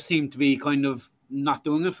they just seem to be kind of not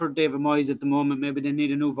doing it for David Moyes at the moment. Maybe they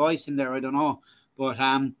need a new voice in there. I don't know, but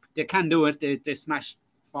they can do it. They smashed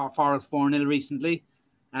Forest 4-0 recently.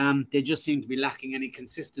 They just seem to be lacking any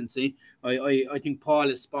consistency. I think Paul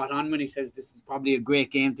is spot on when he says this is probably a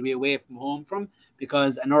great game to be away from home from,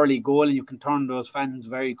 because an early goal and you can turn those fans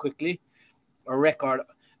very quickly. A record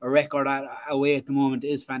away at the moment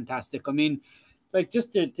is fantastic. I mean, like,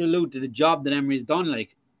 just to allude to the job that Emery's done,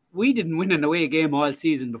 like, we didn't win an away game all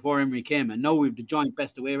season before Emery came, and now we've the joint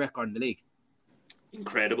best away record in the league.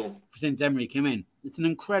 Incredible. Since Emery came in. It's an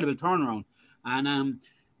incredible turnaround. And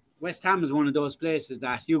West Ham is one of those places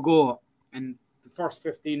that you go and the first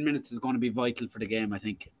 15 minutes is going to be vital for the game, I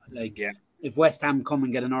think. Like, if West Ham come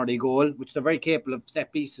and get an early goal, which they're very capable of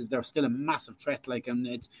set pieces, they're still a massive threat. Like, and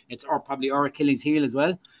it's probably our Achilles heel as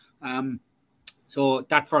well. So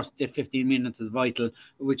that first 15 minutes is vital,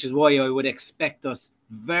 which is why I would expect us,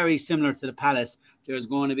 very similar to the Palace, there's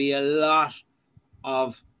going to be a lot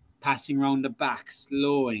of passing around the back,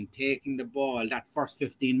 slowing, taking the ball that first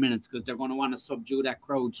 15 minutes, because they're going to want to subdue that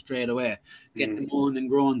crowd straight away, get the moan and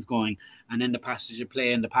groans going, and then the passage of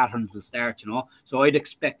play and the patterns will start, So I'd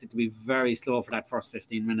expect it to be very slow for that first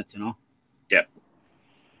 15 minutes, Yeah.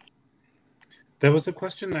 There was a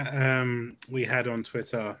question that we had on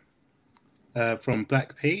Twitter from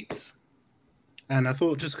Black Pete, and I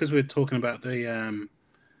thought, just because we're talking about the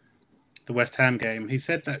West Ham game, he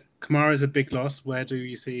said that Kamara is a big loss. Where do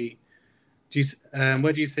you see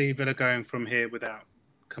Where do you see Villa going from here without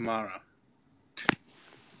Kamara?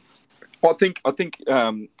 I think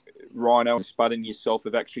Rhino and Spud and yourself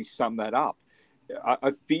have actually summed that up.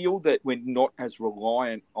 I feel that we're not as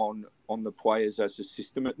reliant on the players as a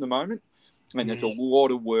system at the moment. And there's a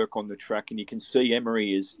lot of work on the track, and you can see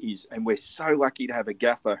Emery is, and we're so lucky to have a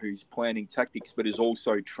gaffer who's planning tactics, but is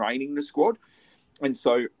also training the squad. And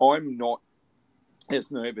so I'm not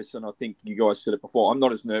as nervous, and I think you guys said it before, I'm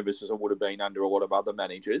not as nervous as I would have been under a lot of other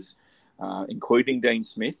managers, including Dean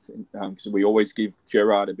Smith, because we always give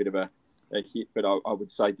Gerrard a bit of a hit, but I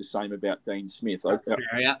would say the same about Dean Smith.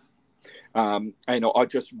 Yeah. And I'm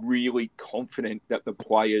just really confident that the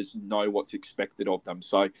players know what's expected of them.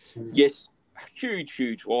 So, yes,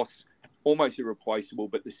 huge loss, almost irreplaceable,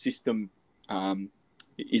 but the system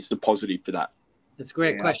is the positive for that. That's a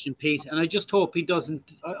great question, Pete. And I just hope he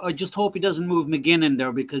doesn't. I just hope he doesn't move McGinn in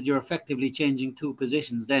there, because you're effectively changing two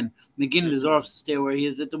positions. Then McGinn deserves to stay where he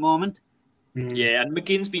is at the moment. Yeah, and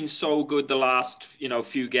McGinn's been so good the last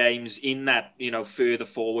few games in that further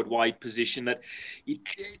forward wide position that you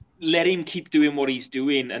let him keep doing what he's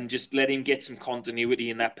doing and just let him get some continuity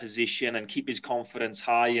in that position and keep his confidence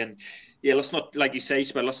high. And yeah, let's not, like you say,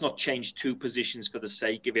 Spell, let's not change two positions for the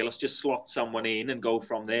sake of it. Let's just slot someone in and go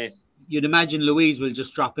from there. You'd imagine Louise will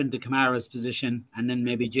just drop into Kamara's position, and then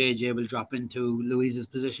maybe JJ will drop into Louise's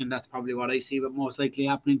position. That's probably what I see, but most likely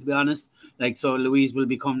happening, to be honest. So Louise will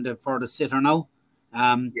become the furthest sitter now.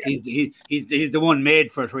 He's the one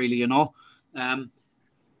made for it, really. I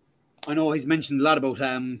know he's mentioned a lot about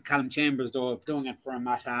Callum Chambers, though, doing it for him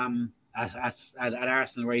at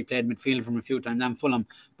Arsenal, where he played midfield from a few times, and Fulham.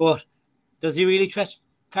 But does he really trust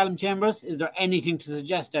Callum Chambers? Is there anything to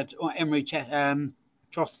suggest that Emery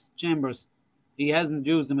trusts Chambers? He hasn't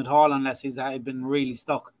used him at all unless he's been really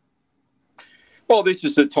stuck. Well, this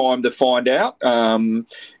is the time to find out.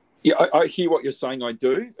 I hear what you're saying, I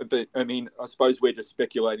do. But, I mean, I suppose we're just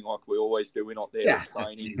speculating like we always do. We're not there for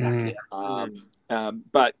training. Exactly.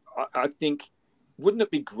 But I think, wouldn't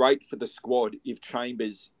it be great for the squad if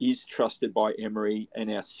Chambers is trusted by Emery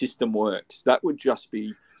and our system works? That would just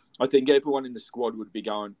be, I think everyone in the squad would be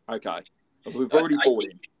going, okay, we've already bought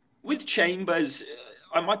him. With Chambers,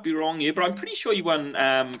 I might be wrong here, but I'm pretty sure he won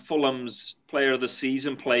Fulham's Player of the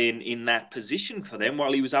Season playing in that position for them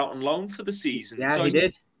while he was out on loan for the season. Yeah, so he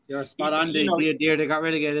did. You're spot on. The year they got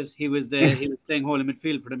relegated, he was playing holding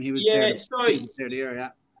midfield for them. He was player of the year. Yeah.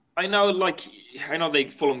 I know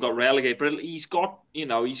Fulham got relegated, but he's got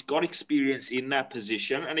experience in that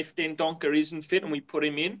position. And if Dendoncker isn't fit and we put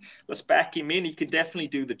him in, let's back him in. He can definitely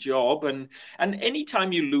do the job. And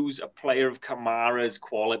anytime you lose a player of Kamara's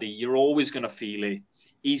quality, you're always going to feel it.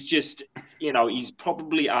 He's just, he's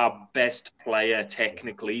probably our best player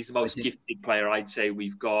technically. He's the most gifted player I'd say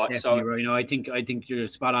we've got. Definitely, so, I think you're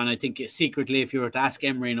spot on. I think secretly, if you were to ask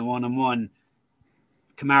Emery in a one-on-one,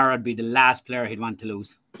 Kamara would be the last player he'd want to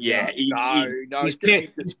lose. Yeah, he's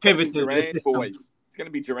pivotal to the system. It's going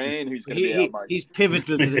to be Duran who's going to be our most. He's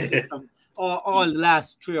pivotal to the system. All the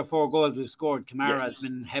last 3 or 4 goals we've scored, Kamara has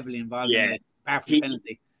been heavily involved in it, apart from the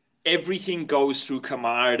penalty. Everything goes through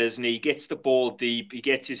Kamara, doesn't he? He gets the ball deep, he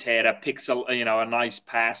gets his head up, picks a nice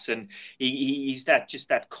pass, and he's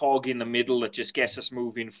that cog in the middle that just gets us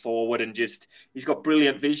moving forward, and he's got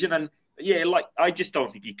brilliant vision. And yeah, I just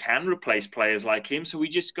don't think you can replace players like him. So we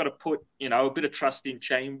just got to put a bit of trust in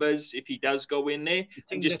Chambers if he does go in there,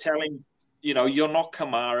 and just tell him, you're not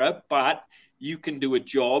Kamara, but you can do a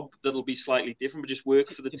job that'll be slightly different, but just work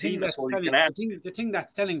for the team. That's all you can ask. The thing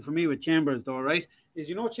that's telling for me with Chambers, though, right,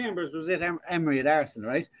 is Chambers was at Emery at Arsenal,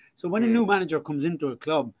 right? So when a new manager comes into a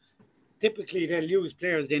club, typically they'll use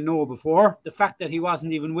players they know before. The fact that he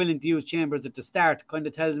wasn't even willing to use Chambers at the start kind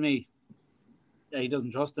of tells me that he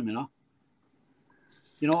doesn't trust him,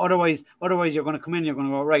 Otherwise you're going to come in, you're going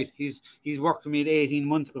to go, right, he's worked for me 18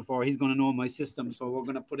 months before, he's going to know my system, so we're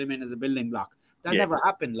going to put him in as a building block. That never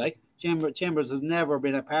happened. Chambers has never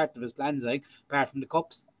been a part of his plans, apart from the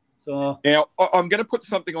cups. So now I'm going to put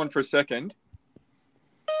something on for a second.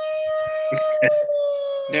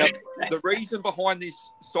 Now, the reason behind this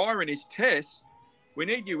siren is Tess. We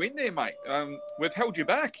need you in there, mate. We've held you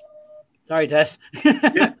back. Sorry, Tess.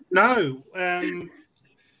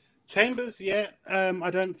 Chambers, I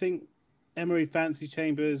don't think Emery fancies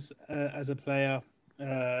Chambers as a player.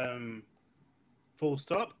 Full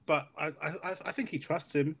stop. But I think he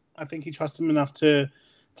trusts him. I think he trusts him enough to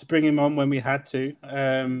bring him on when we had to.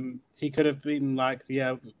 He could have been like, we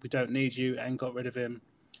don't need you, and got rid of him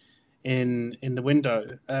in the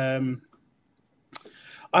window.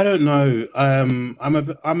 I don't know.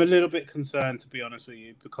 I'm a little bit concerned, to be honest with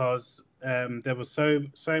you, because there was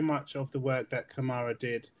so much of the work that Kamara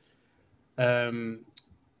did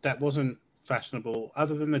that wasn't fashionable.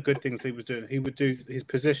 Other than the good things he was doing, he would do his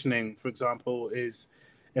positioning, for example, is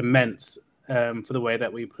immense for the way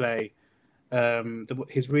that we play.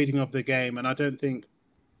 His reading of the game, and I don't think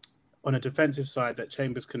on a defensive side that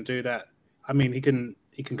Chambers can do that. I mean, he can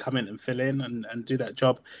come in and fill in and do that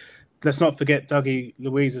job. Let's not forget Dougie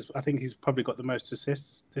Luiz. I think he's probably got the most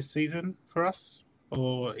assists this season for us,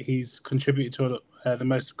 or he's contributed to the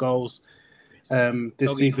most goals this season.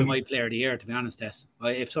 Dougie's my player of the year, to be honest.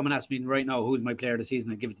 If someone asked me right now who's my player of the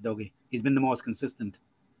season, I'd give it to Dougie. He's been the most consistent.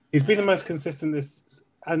 He's been the most consistent this,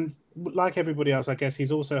 and like everybody else, I guess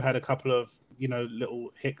he's also had a couple of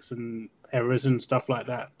little hicks and errors and stuff like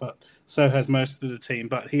that. But so has most of the team.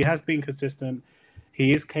 But he has been consistent.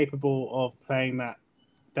 He is capable of playing that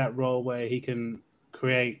role where he can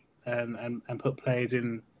create and put players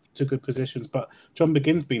in to good positions. But John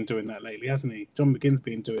McGinn's been doing that lately, hasn't he? John McGinn's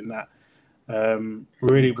been doing that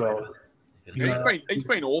really well. He's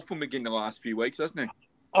been awful, McGinn, the last few weeks, hasn't he?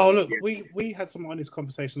 Oh, look, we had some honest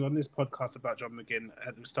conversations on this podcast about John McGinn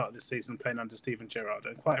at the start of this season playing under Steven Gerrard,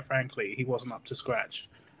 and quite frankly, he wasn't up to scratch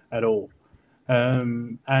at all.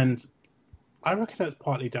 And I reckon that's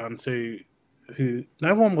partly down to who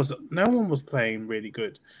no one was playing really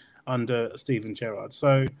good under Steven Gerrard.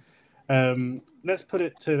 So let's put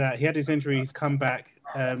it to that. He had his injury, he's come back,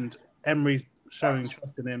 and Emery's showing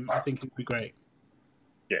trust in him. I think he'd be great.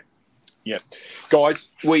 Yeah.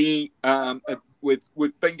 Guys, we've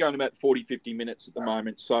been going about 40, 50 minutes at the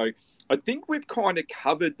moment. So I think we've kind of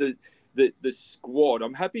covered the squad.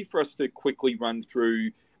 I'm happy for us to quickly run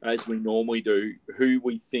through, as we normally do, who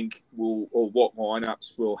we think will or what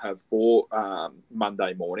lineups we'll have for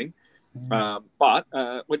Monday morning. But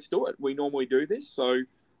let's do it. We normally do this. So,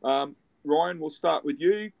 Ryan, we'll start with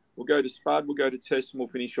you. We'll go to Spud, we'll go to Tess, and we'll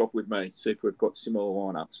finish off with me, see if we've got similar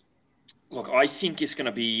lineups. Look, I think it's going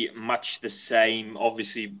to be much the same,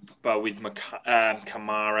 obviously, but with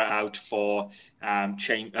Kamara out for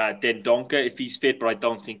Dendoncker if he's fit, but I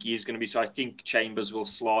don't think he is going to be. So I think Chambers will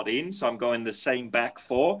slot in. So I'm going the same back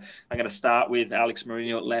four. I'm going to start with Alex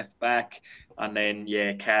Mourinho at left back, and then,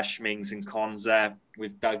 Cash, Mings, and Konza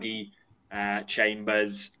with Dougie,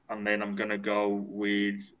 Chambers, and then I'm going to go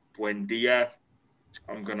with Buendia.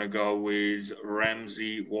 I'm going to go with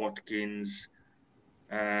Ramsey, Watkins,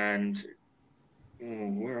 and...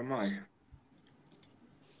 where am I?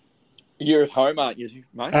 You're at home, aren't you,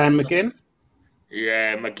 mate? And McGinn?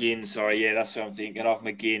 Yeah, McGinn. Sorry, that's what I'm thinking of,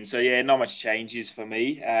 McGinn. So, not much changes for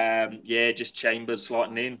me. Just Chambers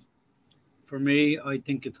slotting in. For me, I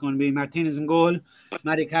think it's going to be Martinez in goal,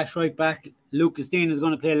 Matty Cash right back. Lucas Dean is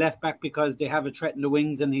going to play left back because they have a threat in the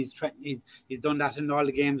wings, and he's done that in all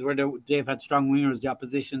the games where they've had strong wingers, the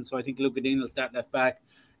opposition. So I think Lucas Dean will start left back.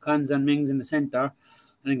 Konza and Mings in the centre.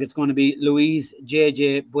 I think it's going to be Luiz,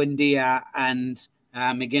 JJ, Buendia, and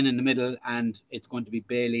McGinn in the middle, and it's going to be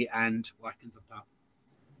Bailey and Watkins up top.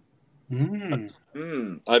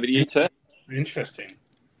 Over to you, Ted. Interesting.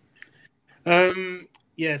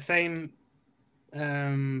 Same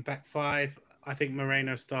back five. I think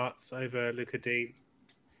Moreno starts over Luca Dean.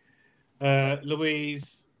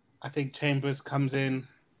 Luiz, I think Chambers comes in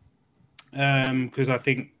because I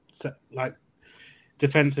think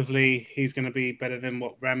defensively, he's going to be better than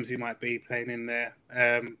what Ramsey might be playing in there.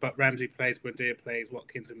 But Ramsey plays, Buendia plays,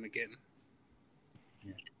 Watkins and McGinn.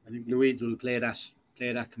 Yeah, I think Luiz will play that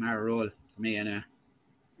Kamara role for me.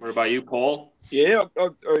 What about you, Paul? Yeah,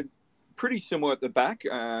 pretty similar at the back.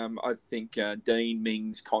 I think Dean,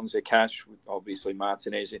 Mings, Konza, Cash, with obviously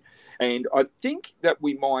Martinez in. And I think that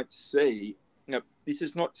we might see, this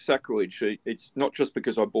is not sacrilege. It's not just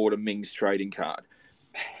because I bought a Mings trading card.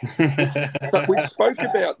 But we spoke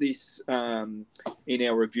about this in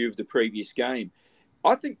our review of the previous game.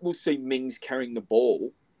 I think we'll see Mings carrying the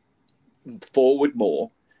ball forward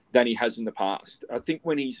more than he has in the past. I think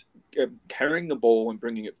when he's carrying the ball and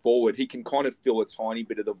bringing it forward, he can kind of fill a tiny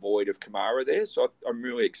bit of the void of Kamara there. So I'm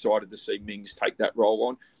really excited to see Mings take that role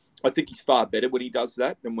on. I think he's far better when he does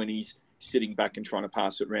that than when he's sitting back and trying to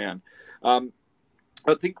pass it around.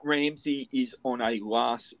 I think Ramsey is on a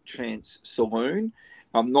last chance saloon.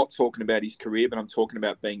 I'm not talking about his career, but I'm talking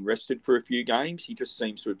about being rested for a few games. He just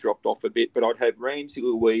seems to have dropped off a bit. But I'd have Ramsey,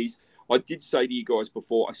 Luiz. I did say to you guys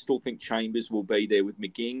before, I still think Chambers will be there with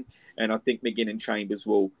McGinn. And I think McGinn and Chambers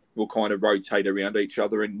will kind of rotate around each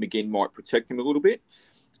other, and McGinn might protect him a little bit.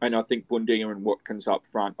 And I think Buendia and Watkins up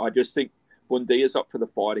front. I just think Buendia's up for the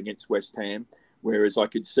fight against West Ham, whereas I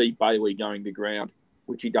could see Bailey going to ground,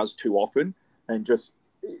 which he does too often. And just,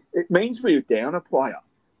 it means we're down a player.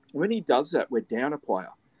 When he does that, we're down a player.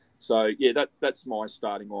 So, that's my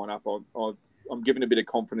starting lineup. I'm giving a bit of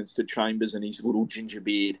confidence to Chambers and his little ginger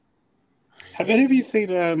beard. Have any of you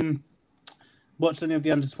seen watched any of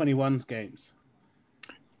the under-21s games?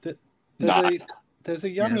 There's a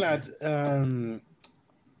young lad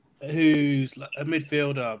who's a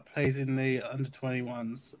midfielder, plays in the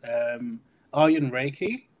under-21s. Aryan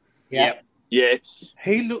Reiki. Yeah. Yes.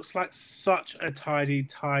 He looks like such a tidy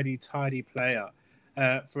player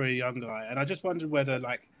for a young guy, and I just wondered whether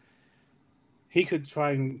like he could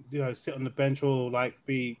try and sit on the bench or like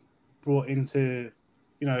be brought into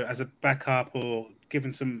as a backup or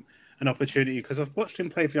given an opportunity, because I've watched him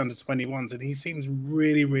play for the under-21s and he seems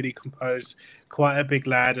really, really composed, quite a big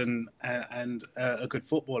lad and a good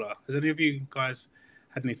footballer. Has any of you guys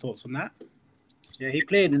had any thoughts on that? Yeah, he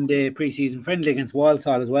played in the pre-season friendly against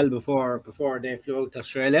Walsall as well before they flew out to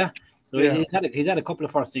Australia. So he's had a couple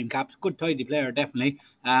of first-team caps. Good, tidy player, definitely.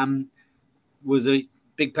 Was a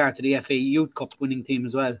big part of the FA Youth Cup winning team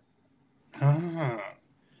as well.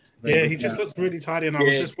 He just looks really tidy. And I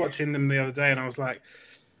was just watching them the other day and I was like,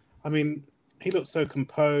 I mean, he looks so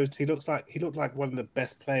composed. He looked like one of the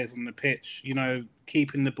best players on the pitch,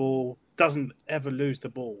 keeping the ball, doesn't ever lose the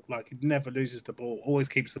ball. Like, he never loses the ball, always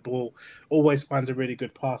keeps the ball, always finds a really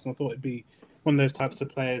good pass. And I thought it'd be one of those types of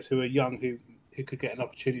players who are young, who could get an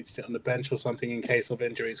opportunity to sit on the bench or something in case of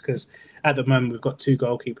injuries. Because at the moment, we've got 2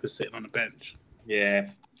 goalkeepers sitting on the bench. Yeah.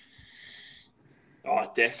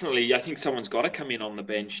 Oh, definitely. I think someone's got to come in on the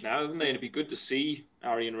bench now, haven't they? It'd be good to see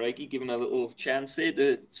Aryan Reiki given a little chance there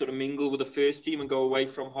to sort of mingle with the first team and go away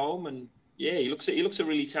from home. And yeah, he looks a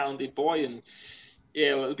really talented boy. And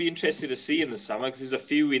yeah, it'll be interesting to see in the summer because there's a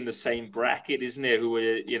few in the same bracket, isn't there, who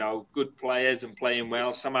are good players and playing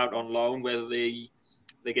well. Some out on loan, whether they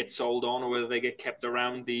get sold on or whether they get kept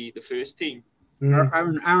around the first team.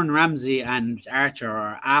 Aaron Ramsey and Archer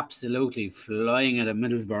are absolutely flying at a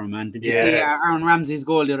Middlesbrough, man. Did you see Aaron Ramsey's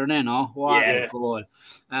goal the other day? No, what a goal!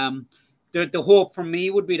 The hope for me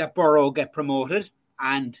would be that Borough get promoted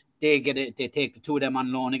and they take the 2 of them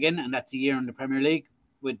on loan again, and that's a year in the Premier League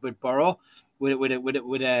with Borough, with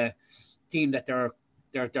a team that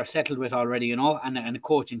they're settled with already, and a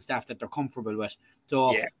coaching staff that they're comfortable with.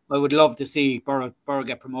 So I would love to see Borough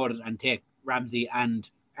get promoted and take Ramsey and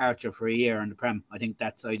Archer for a year in the Prem. I think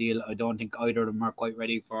that's ideal. I don't think either of them are quite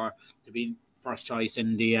ready to be first choice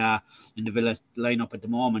in the Villa lineup at the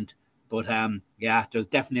moment. But there's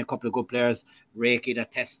definitely a couple of good players. Reiki,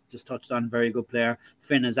 that Tess just touched on, very good player.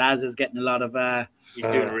 Finn Azaz is getting a lot of he's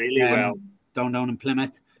doing really well down in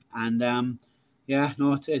Plymouth, and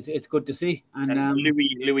it's good to see. And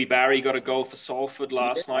Louis Barry got a goal for Salford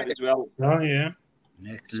last night as well. Oh yeah,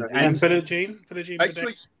 excellent. And Philogene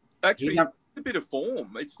actually. A bit of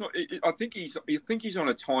form. It's not. I think he's on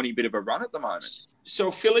a tiny bit of a run at the moment.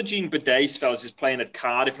 So Philogene Bidace, fellas, is playing at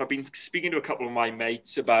Cardiff. I've been speaking to a couple of my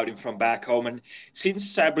mates about him from back home, and since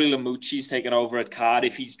Sabri Lamouchi's taken over at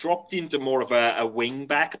Cardiff, he's dropped into more of a wing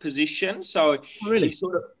back position. So really,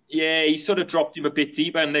 he sort of dropped him a bit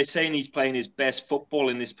deeper, and they're saying he's playing his best football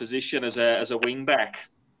in this position as a wing back.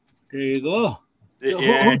 There you go. Who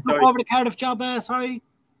took over the Cardiff job? Sorry.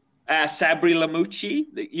 Sabri Lamouchi.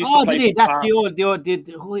 That's the old. Who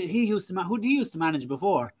did he used to manage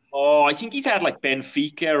before? Oh, I think he's had like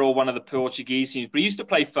Benfica or one of the Portuguese teams, but he used to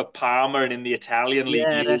play for Parma and in the Italian league.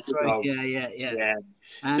 Yeah, that's right. Yeah.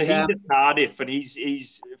 And, so he's at Cardiff, and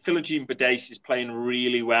he's Philogene Bidace is playing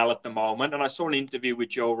really well at the moment. And I saw an interview with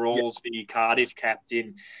Joe Rawls, the Cardiff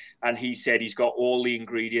captain, and he said he's got all the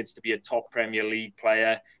ingredients to be a top Premier League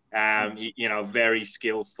player. Very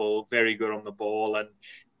skillful, very good on the ball, and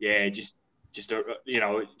just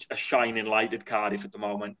a shining light at Cardiff at the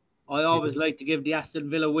moment. I always like to give the Aston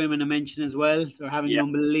Villa women a mention as well. They're having an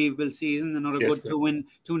unbelievable season. Another good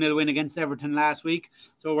 2-0 win against Everton last week.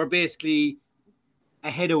 So we're basically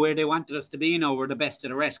ahead of where they wanted us to be. We're the best of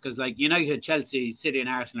the rest because like United, Chelsea, City and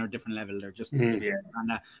Arsenal are a different level. They're just and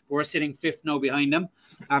we're sitting 5th now behind them.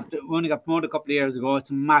 After we only got promoted a couple of years ago, it's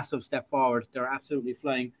a massive step forward. They're absolutely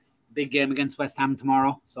flying. Big game against West Ham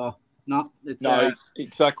tomorrow. So it's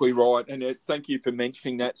exactly right. And thank you for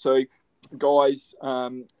mentioning that. So guys,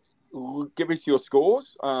 give us your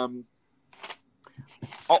scores. I'll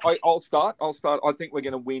start. I think we're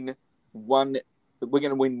going to win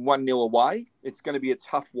 1-0 away. It's going to be a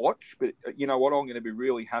tough watch, but you know what? I'm going to be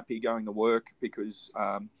really happy going to work because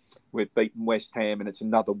we've beaten West Ham and it's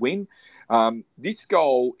another win. This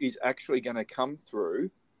goal is actually going to come through.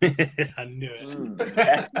 I knew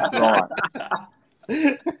it.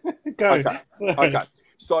 Right. Go. Okay.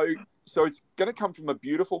 So it's going to come from a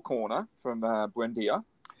beautiful corner from Buendia.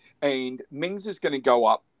 And Mings is going to go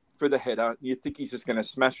up for the header. You think he's just going to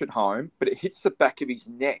smash it home, but it hits the back of his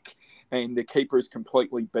neck, and the keeper is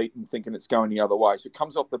completely beaten, thinking it's going the other way. So it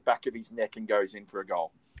comes off the back of his neck and goes in for a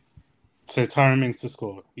goal. So Tyron Mings to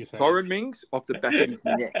score, you say? Tyron Mings off the back of his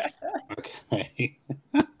neck. Okay.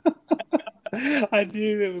 I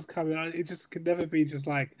knew it was coming. It just could never be just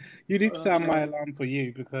like you need to sound my alarm for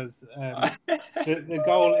you because the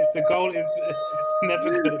goal is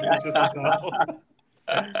never going to be just a goal.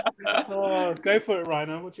 Oh, go for it,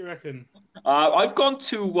 Rhino. What do you reckon? I've gone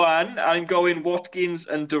 2-1. I'm going Watkins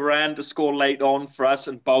and Duran to score late on for us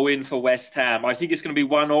and Bowen for West Ham. I think it's going to be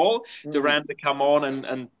 1-1. Duran to come on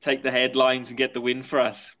and take the headlines and get the win for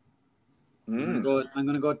us. I'm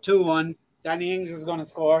going to go 2-1. Danny Ings is going to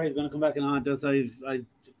score. He's going to come back and haunt us. I've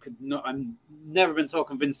never been so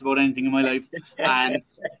convinced about anything in my life. And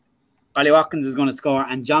Ollie Watkins is going to score.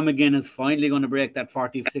 And John McGinn is finally going to break that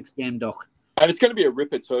 46-game duck. And it's going to be a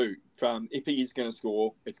ripper too. If he is going to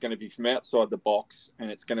score, it's going to be from outside the box,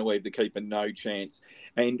 and it's going to leave the keeper no chance.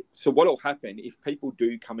 And so what will happen if people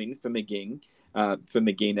do come in for McGinn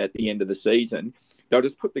at the end of the season? They'll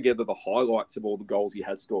just put together the highlights of all the goals he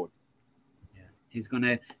has scored. Yeah, he's going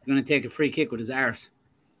to take a free kick with his arse.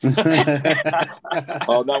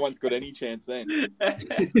 Oh, no one's got any chance then.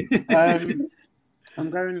 I'm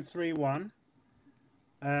going 3-1.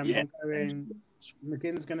 I'm going.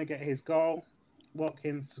 McGinn's going to get his goal.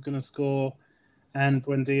 Watkins is going to score, and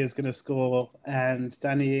Buendia is going to score, and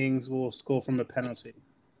Danny Ings will score from a penalty.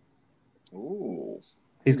 Ooh,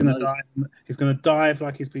 he's going to dive. He's going to dive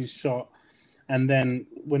like he's been shot, and then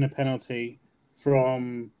win a penalty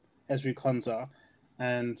from Ezri Konsa,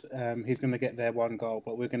 and he's going to get their one goal.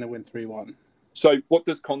 But we're going to win 3-1. So what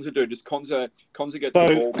does Konsa do? Does Konsa get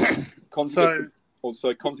the ball? Konsa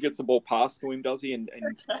gets the ball passed to him, does he? And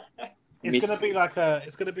it's going to be like a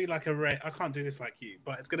I can't do this like you,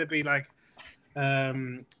 but it's going to be like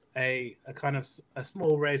a kind of a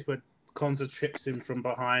small race where Konsa trips him from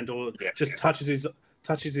behind or just touches his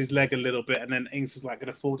leg a little bit, and then Ings is like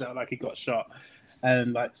going to fall down like he got shot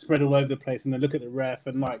and like spread all over the place, and then look at the ref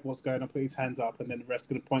and like what's going on, put his hands up, and then the ref's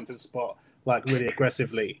going to point to the spot like really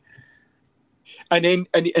aggressively. And then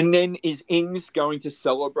is Ings going to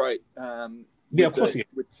celebrate? Of course he is.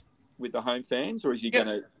 With the home fans, or is he going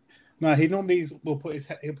to? No, he normally will put his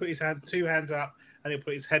two hands up, and he'll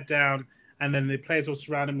put his head down, and then the players will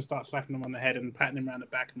surround him and start slapping him on the head and patting him around the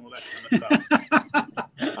back and all that kind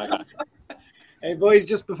of stuff. Hey boys,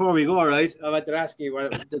 just before we go, right, I'd like to ask you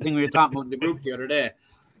the thing we were talking about in the group the other day.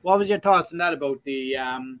 What was your thoughts on that about the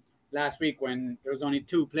last week when there was only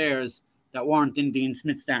 2 players that weren't in Dean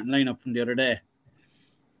Smith's starting lineup from the other day?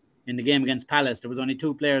 In the game against Palace, there was only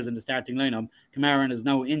 2 players in the starting lineup. Kamara is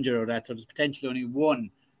now injured or that, so there's potentially only 1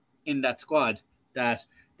 in that squad that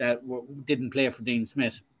didn't play for Dean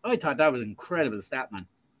Smith. I thought that was an incredible stat, man.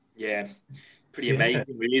 Yeah, pretty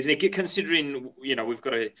amazing, really, isn't it? Considering we've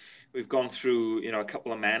gone through a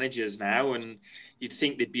couple of managers now, and you'd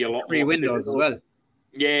think there'd be a lot 3 more windows as well.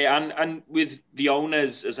 Yeah, and with the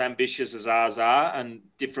owners as ambitious as ours are and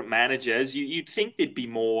different managers, you'd think there'd be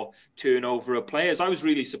more turnover of players. I was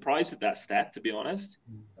really surprised at that stat, to be honest.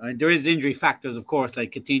 There is injury factors, of course,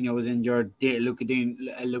 like Coutinho was injured, Luka Dean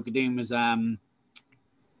was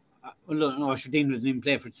Shardine didn't even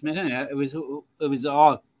play for Smith. Anyway. It was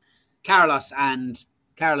all Carlos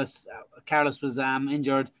was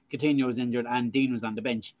injured, Coutinho was injured, and Dean was on the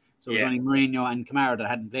bench. So it was only Mourinho and Kamara that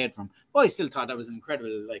hadn't played for him. But I still thought that was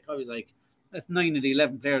incredible. Like I was like, that's 9 of the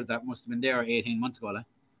 11 players that must have been there 18 months ago. Like.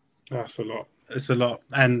 That's a lot. It's a lot.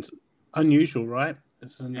 And unusual, right?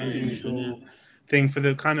 It's an unusual thing for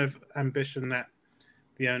the kind of ambition that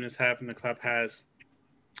the owners have and the club has.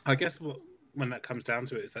 I guess when that comes down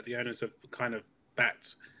to it is that the owners have kind of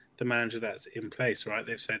backed the manager that's in place, right?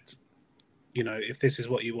 They've said, if this is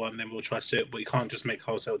what you want, then we'll try to do it. But you can't just make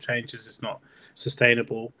wholesale changes. It's not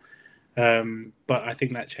sustainable. But I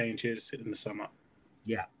think that changes in the summer.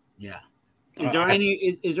 Yeah.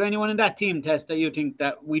 Is there anyone in that team test that you think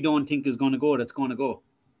that we don't think is going to go that's going to go?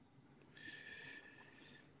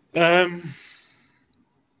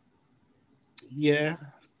 Yeah.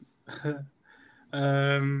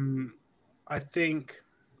 I think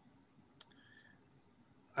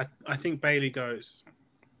Bailey goes.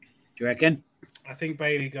 Do you reckon? I think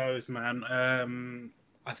Bailey goes, man.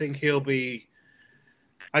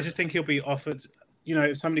 I just think he'll be offered.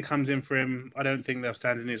 If somebody comes in for him, I don't think they'll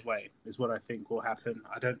stand in his way, is what I think will happen.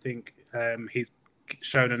 I don't think he's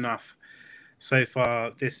shown enough so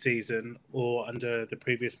far this season or under the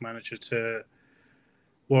previous manager to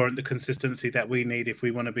warrant the consistency that we need if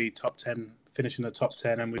we want to be top 10, finish in the top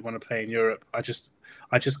 10 and we want to play in Europe. I just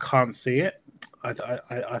can't see it. I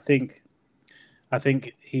think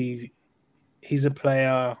he's a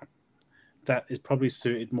player that is probably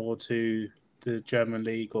suited more to the German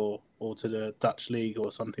league or to the Dutch league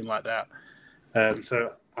or something like that.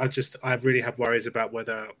 So I really have worries about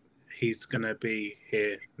whether he's going to be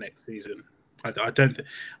here next season. I don't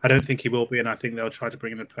think he will be, and I think they'll try to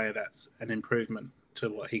bring in a player that's an improvement to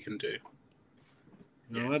what he can do.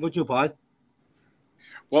 Yeah. What about you, Paul?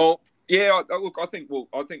 Well, yeah. Look, I think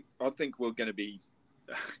we're going to be.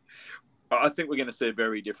 I think we're going to see a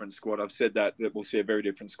very different squad. I've said that we'll see a very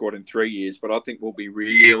different squad in 3 years, but I think we'll be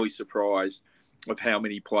really surprised of how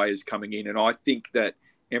many players coming in, and I think that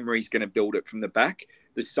Emery's going to build it from the back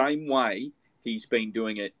the same way he's been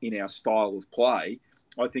doing it in our style of play.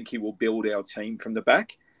 I think he will build our team from the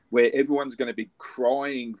back, where everyone's going to be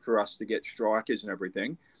crying for us to get strikers and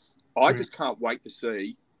everything. I just can't wait to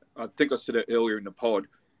see, I think I said it earlier in the pod,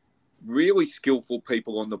 really skillful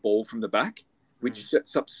people on the ball from the back, which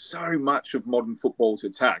sets up so much of modern football's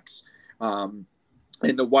attacks. And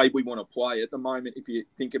the way we want to play at the moment, if you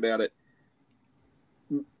think about it,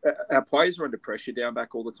 our players are under pressure down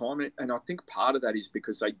back all the time. And I think part of that is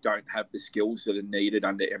because they don't have the skills that are needed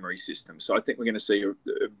under Emery's system. So I think we're going to see a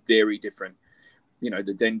very different, the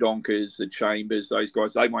Dendonkers, the Chambers, those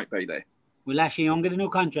guys, they won't be there. Will Ashley Young get a new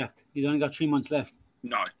contract? He's only got 3 months left.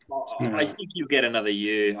 No. I think you get another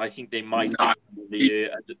year. I think they might get another year.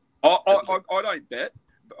 I don't bet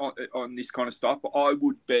on this kind of stuff, but I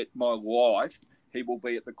would bet my life he will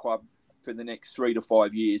be at the club for the next 3 to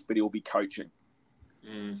 5 years, but he'll be coaching.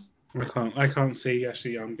 I can't see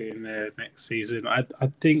Ashley Young being there next season. I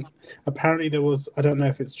think apparently there was, I don't know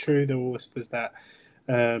if it's true, there were whispers that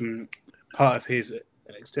part of his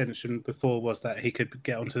extension before was that he could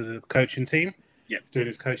get onto the coaching team, doing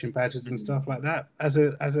his coaching badges and stuff like that. As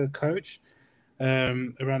a coach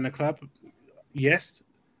around the club, yes,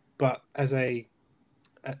 but as a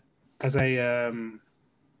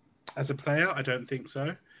player, I don't think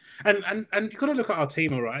so. And you've got to look at our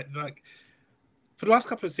team, all right? Like, for the last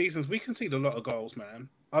couple of seasons, we conceded a lot of goals, man.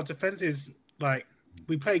 Our defense is like,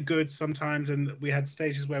 we play good sometimes, and we had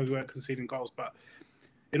stages where we weren't conceding goals. But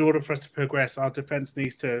in order for us to progress, our defense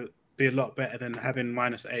needs to be a lot better than having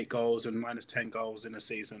 -8 goals and -10 goals in a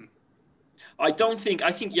season. I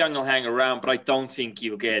think Young will hang around, but I don't think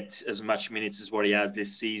he'll get as much minutes as what he has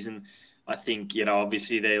this season. I think,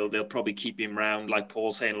 obviously they'll probably keep him around, like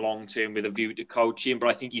Paul saying, long term with a view to coaching. But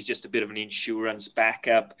I think he's just a bit of an insurance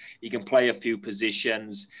backup. He can play a few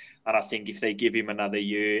positions, and I think if they give him another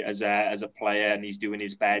year as a player and he's doing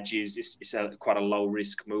his badges, it's quite a low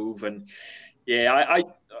risk move. And yeah,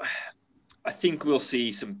 I think we'll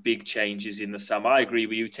see some big changes in the summer. I agree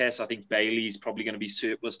with you, Tess. I think Bailey's probably going to be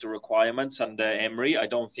surplus to requirements under Emery. I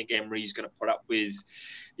don't think Emery's going to put up with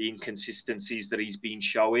the inconsistencies that he's been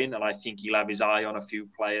showing, and I think he'll have his eye on a few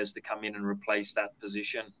players to come in and replace that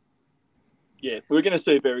position. Yeah, we're going to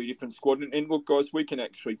see a very different squad. And look, guys, we can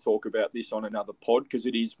actually talk about this on another pod because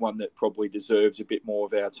it is one that probably deserves a bit more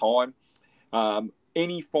of our time.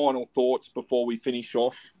 Any final thoughts before we finish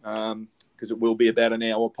off? Because it will be about an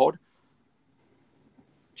hour pod.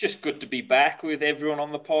 Just good to be back with everyone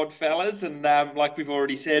on the pod, fellas. And like we've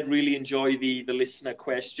already said, really enjoy the listener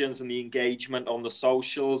questions and the engagement on the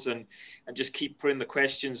socials, and just keep putting the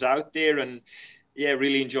questions out there. And yeah,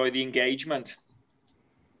 really enjoy the engagement.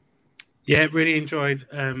 Yeah, really enjoyed,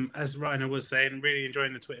 as Rainer was saying, really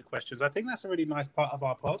enjoying the Twitter questions. I think that's a really nice part of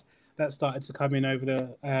our pod that started to come in over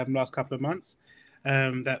the last couple of months,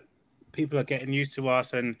 that people are getting used to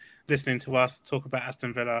us and listening to us talk about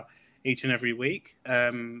Aston Villa each and every week.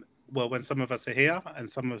 Well, when some of us are here and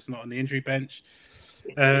some of us not on the injury bench.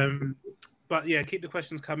 But yeah, keep the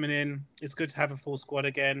questions coming in. It's good to have a full squad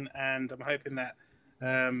again, and I'm hoping that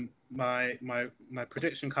my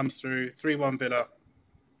prediction comes through. 3-1 Villa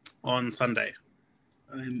on Sunday.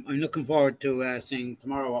 I'm looking forward to seeing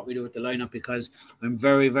tomorrow what we do with the lineup, because I'm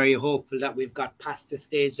very, very hopeful that we've got past the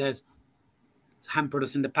stage that hampered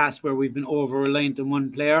us in the past, where we've been over-reliant on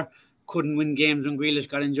one player, couldn't win games when Grealish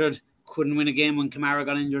got injured, couldn't win a game when Kamara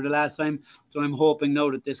got injured the last time. So I'm hoping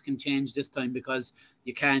now that this can change this time, because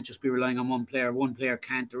you can't just be relying on one player. One player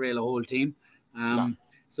can't derail a whole team. No.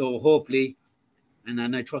 So hopefully,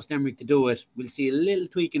 and I trust Emery to do it, we'll see a little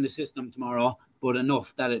tweak in the system tomorrow, but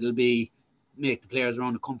enough that it'll make the players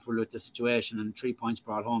around comfortable with the situation, and 3 points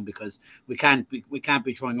brought home, because we can't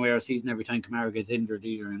be throwing away our season every time Kamara gets injured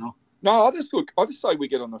either, No, I just say we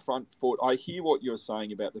get on the front foot. I hear what you're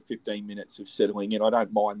saying about the 15 minutes of settling in. I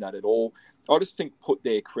don't mind that at all. I just think put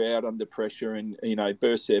their crowd under pressure and,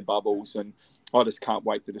 burst their bubbles. And I just can't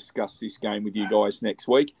wait to discuss this game with you guys next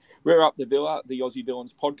week. We're Up the Villa, the Aussie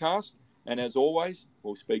Villains podcast. And as always,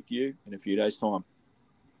 we'll speak to you in a few days' time.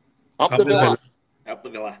 Up the Villa. Up the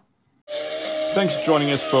Villa. Thanks for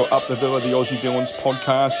joining us for Up the Villa, the Aussie Villains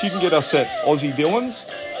podcast. You can get us at Aussie Villains,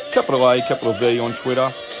 capital A, capital V on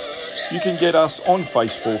Twitter. You can get us on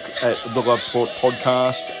Facebook at the Love Sport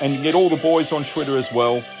Podcast, and you can get all the boys on Twitter as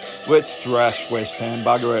well. Let's thrash West Ham,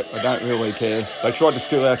 bugger it. I don't really care. They tried to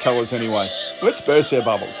steal our colours anyway. Let's burst their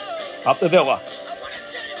bubbles. Up the Villa.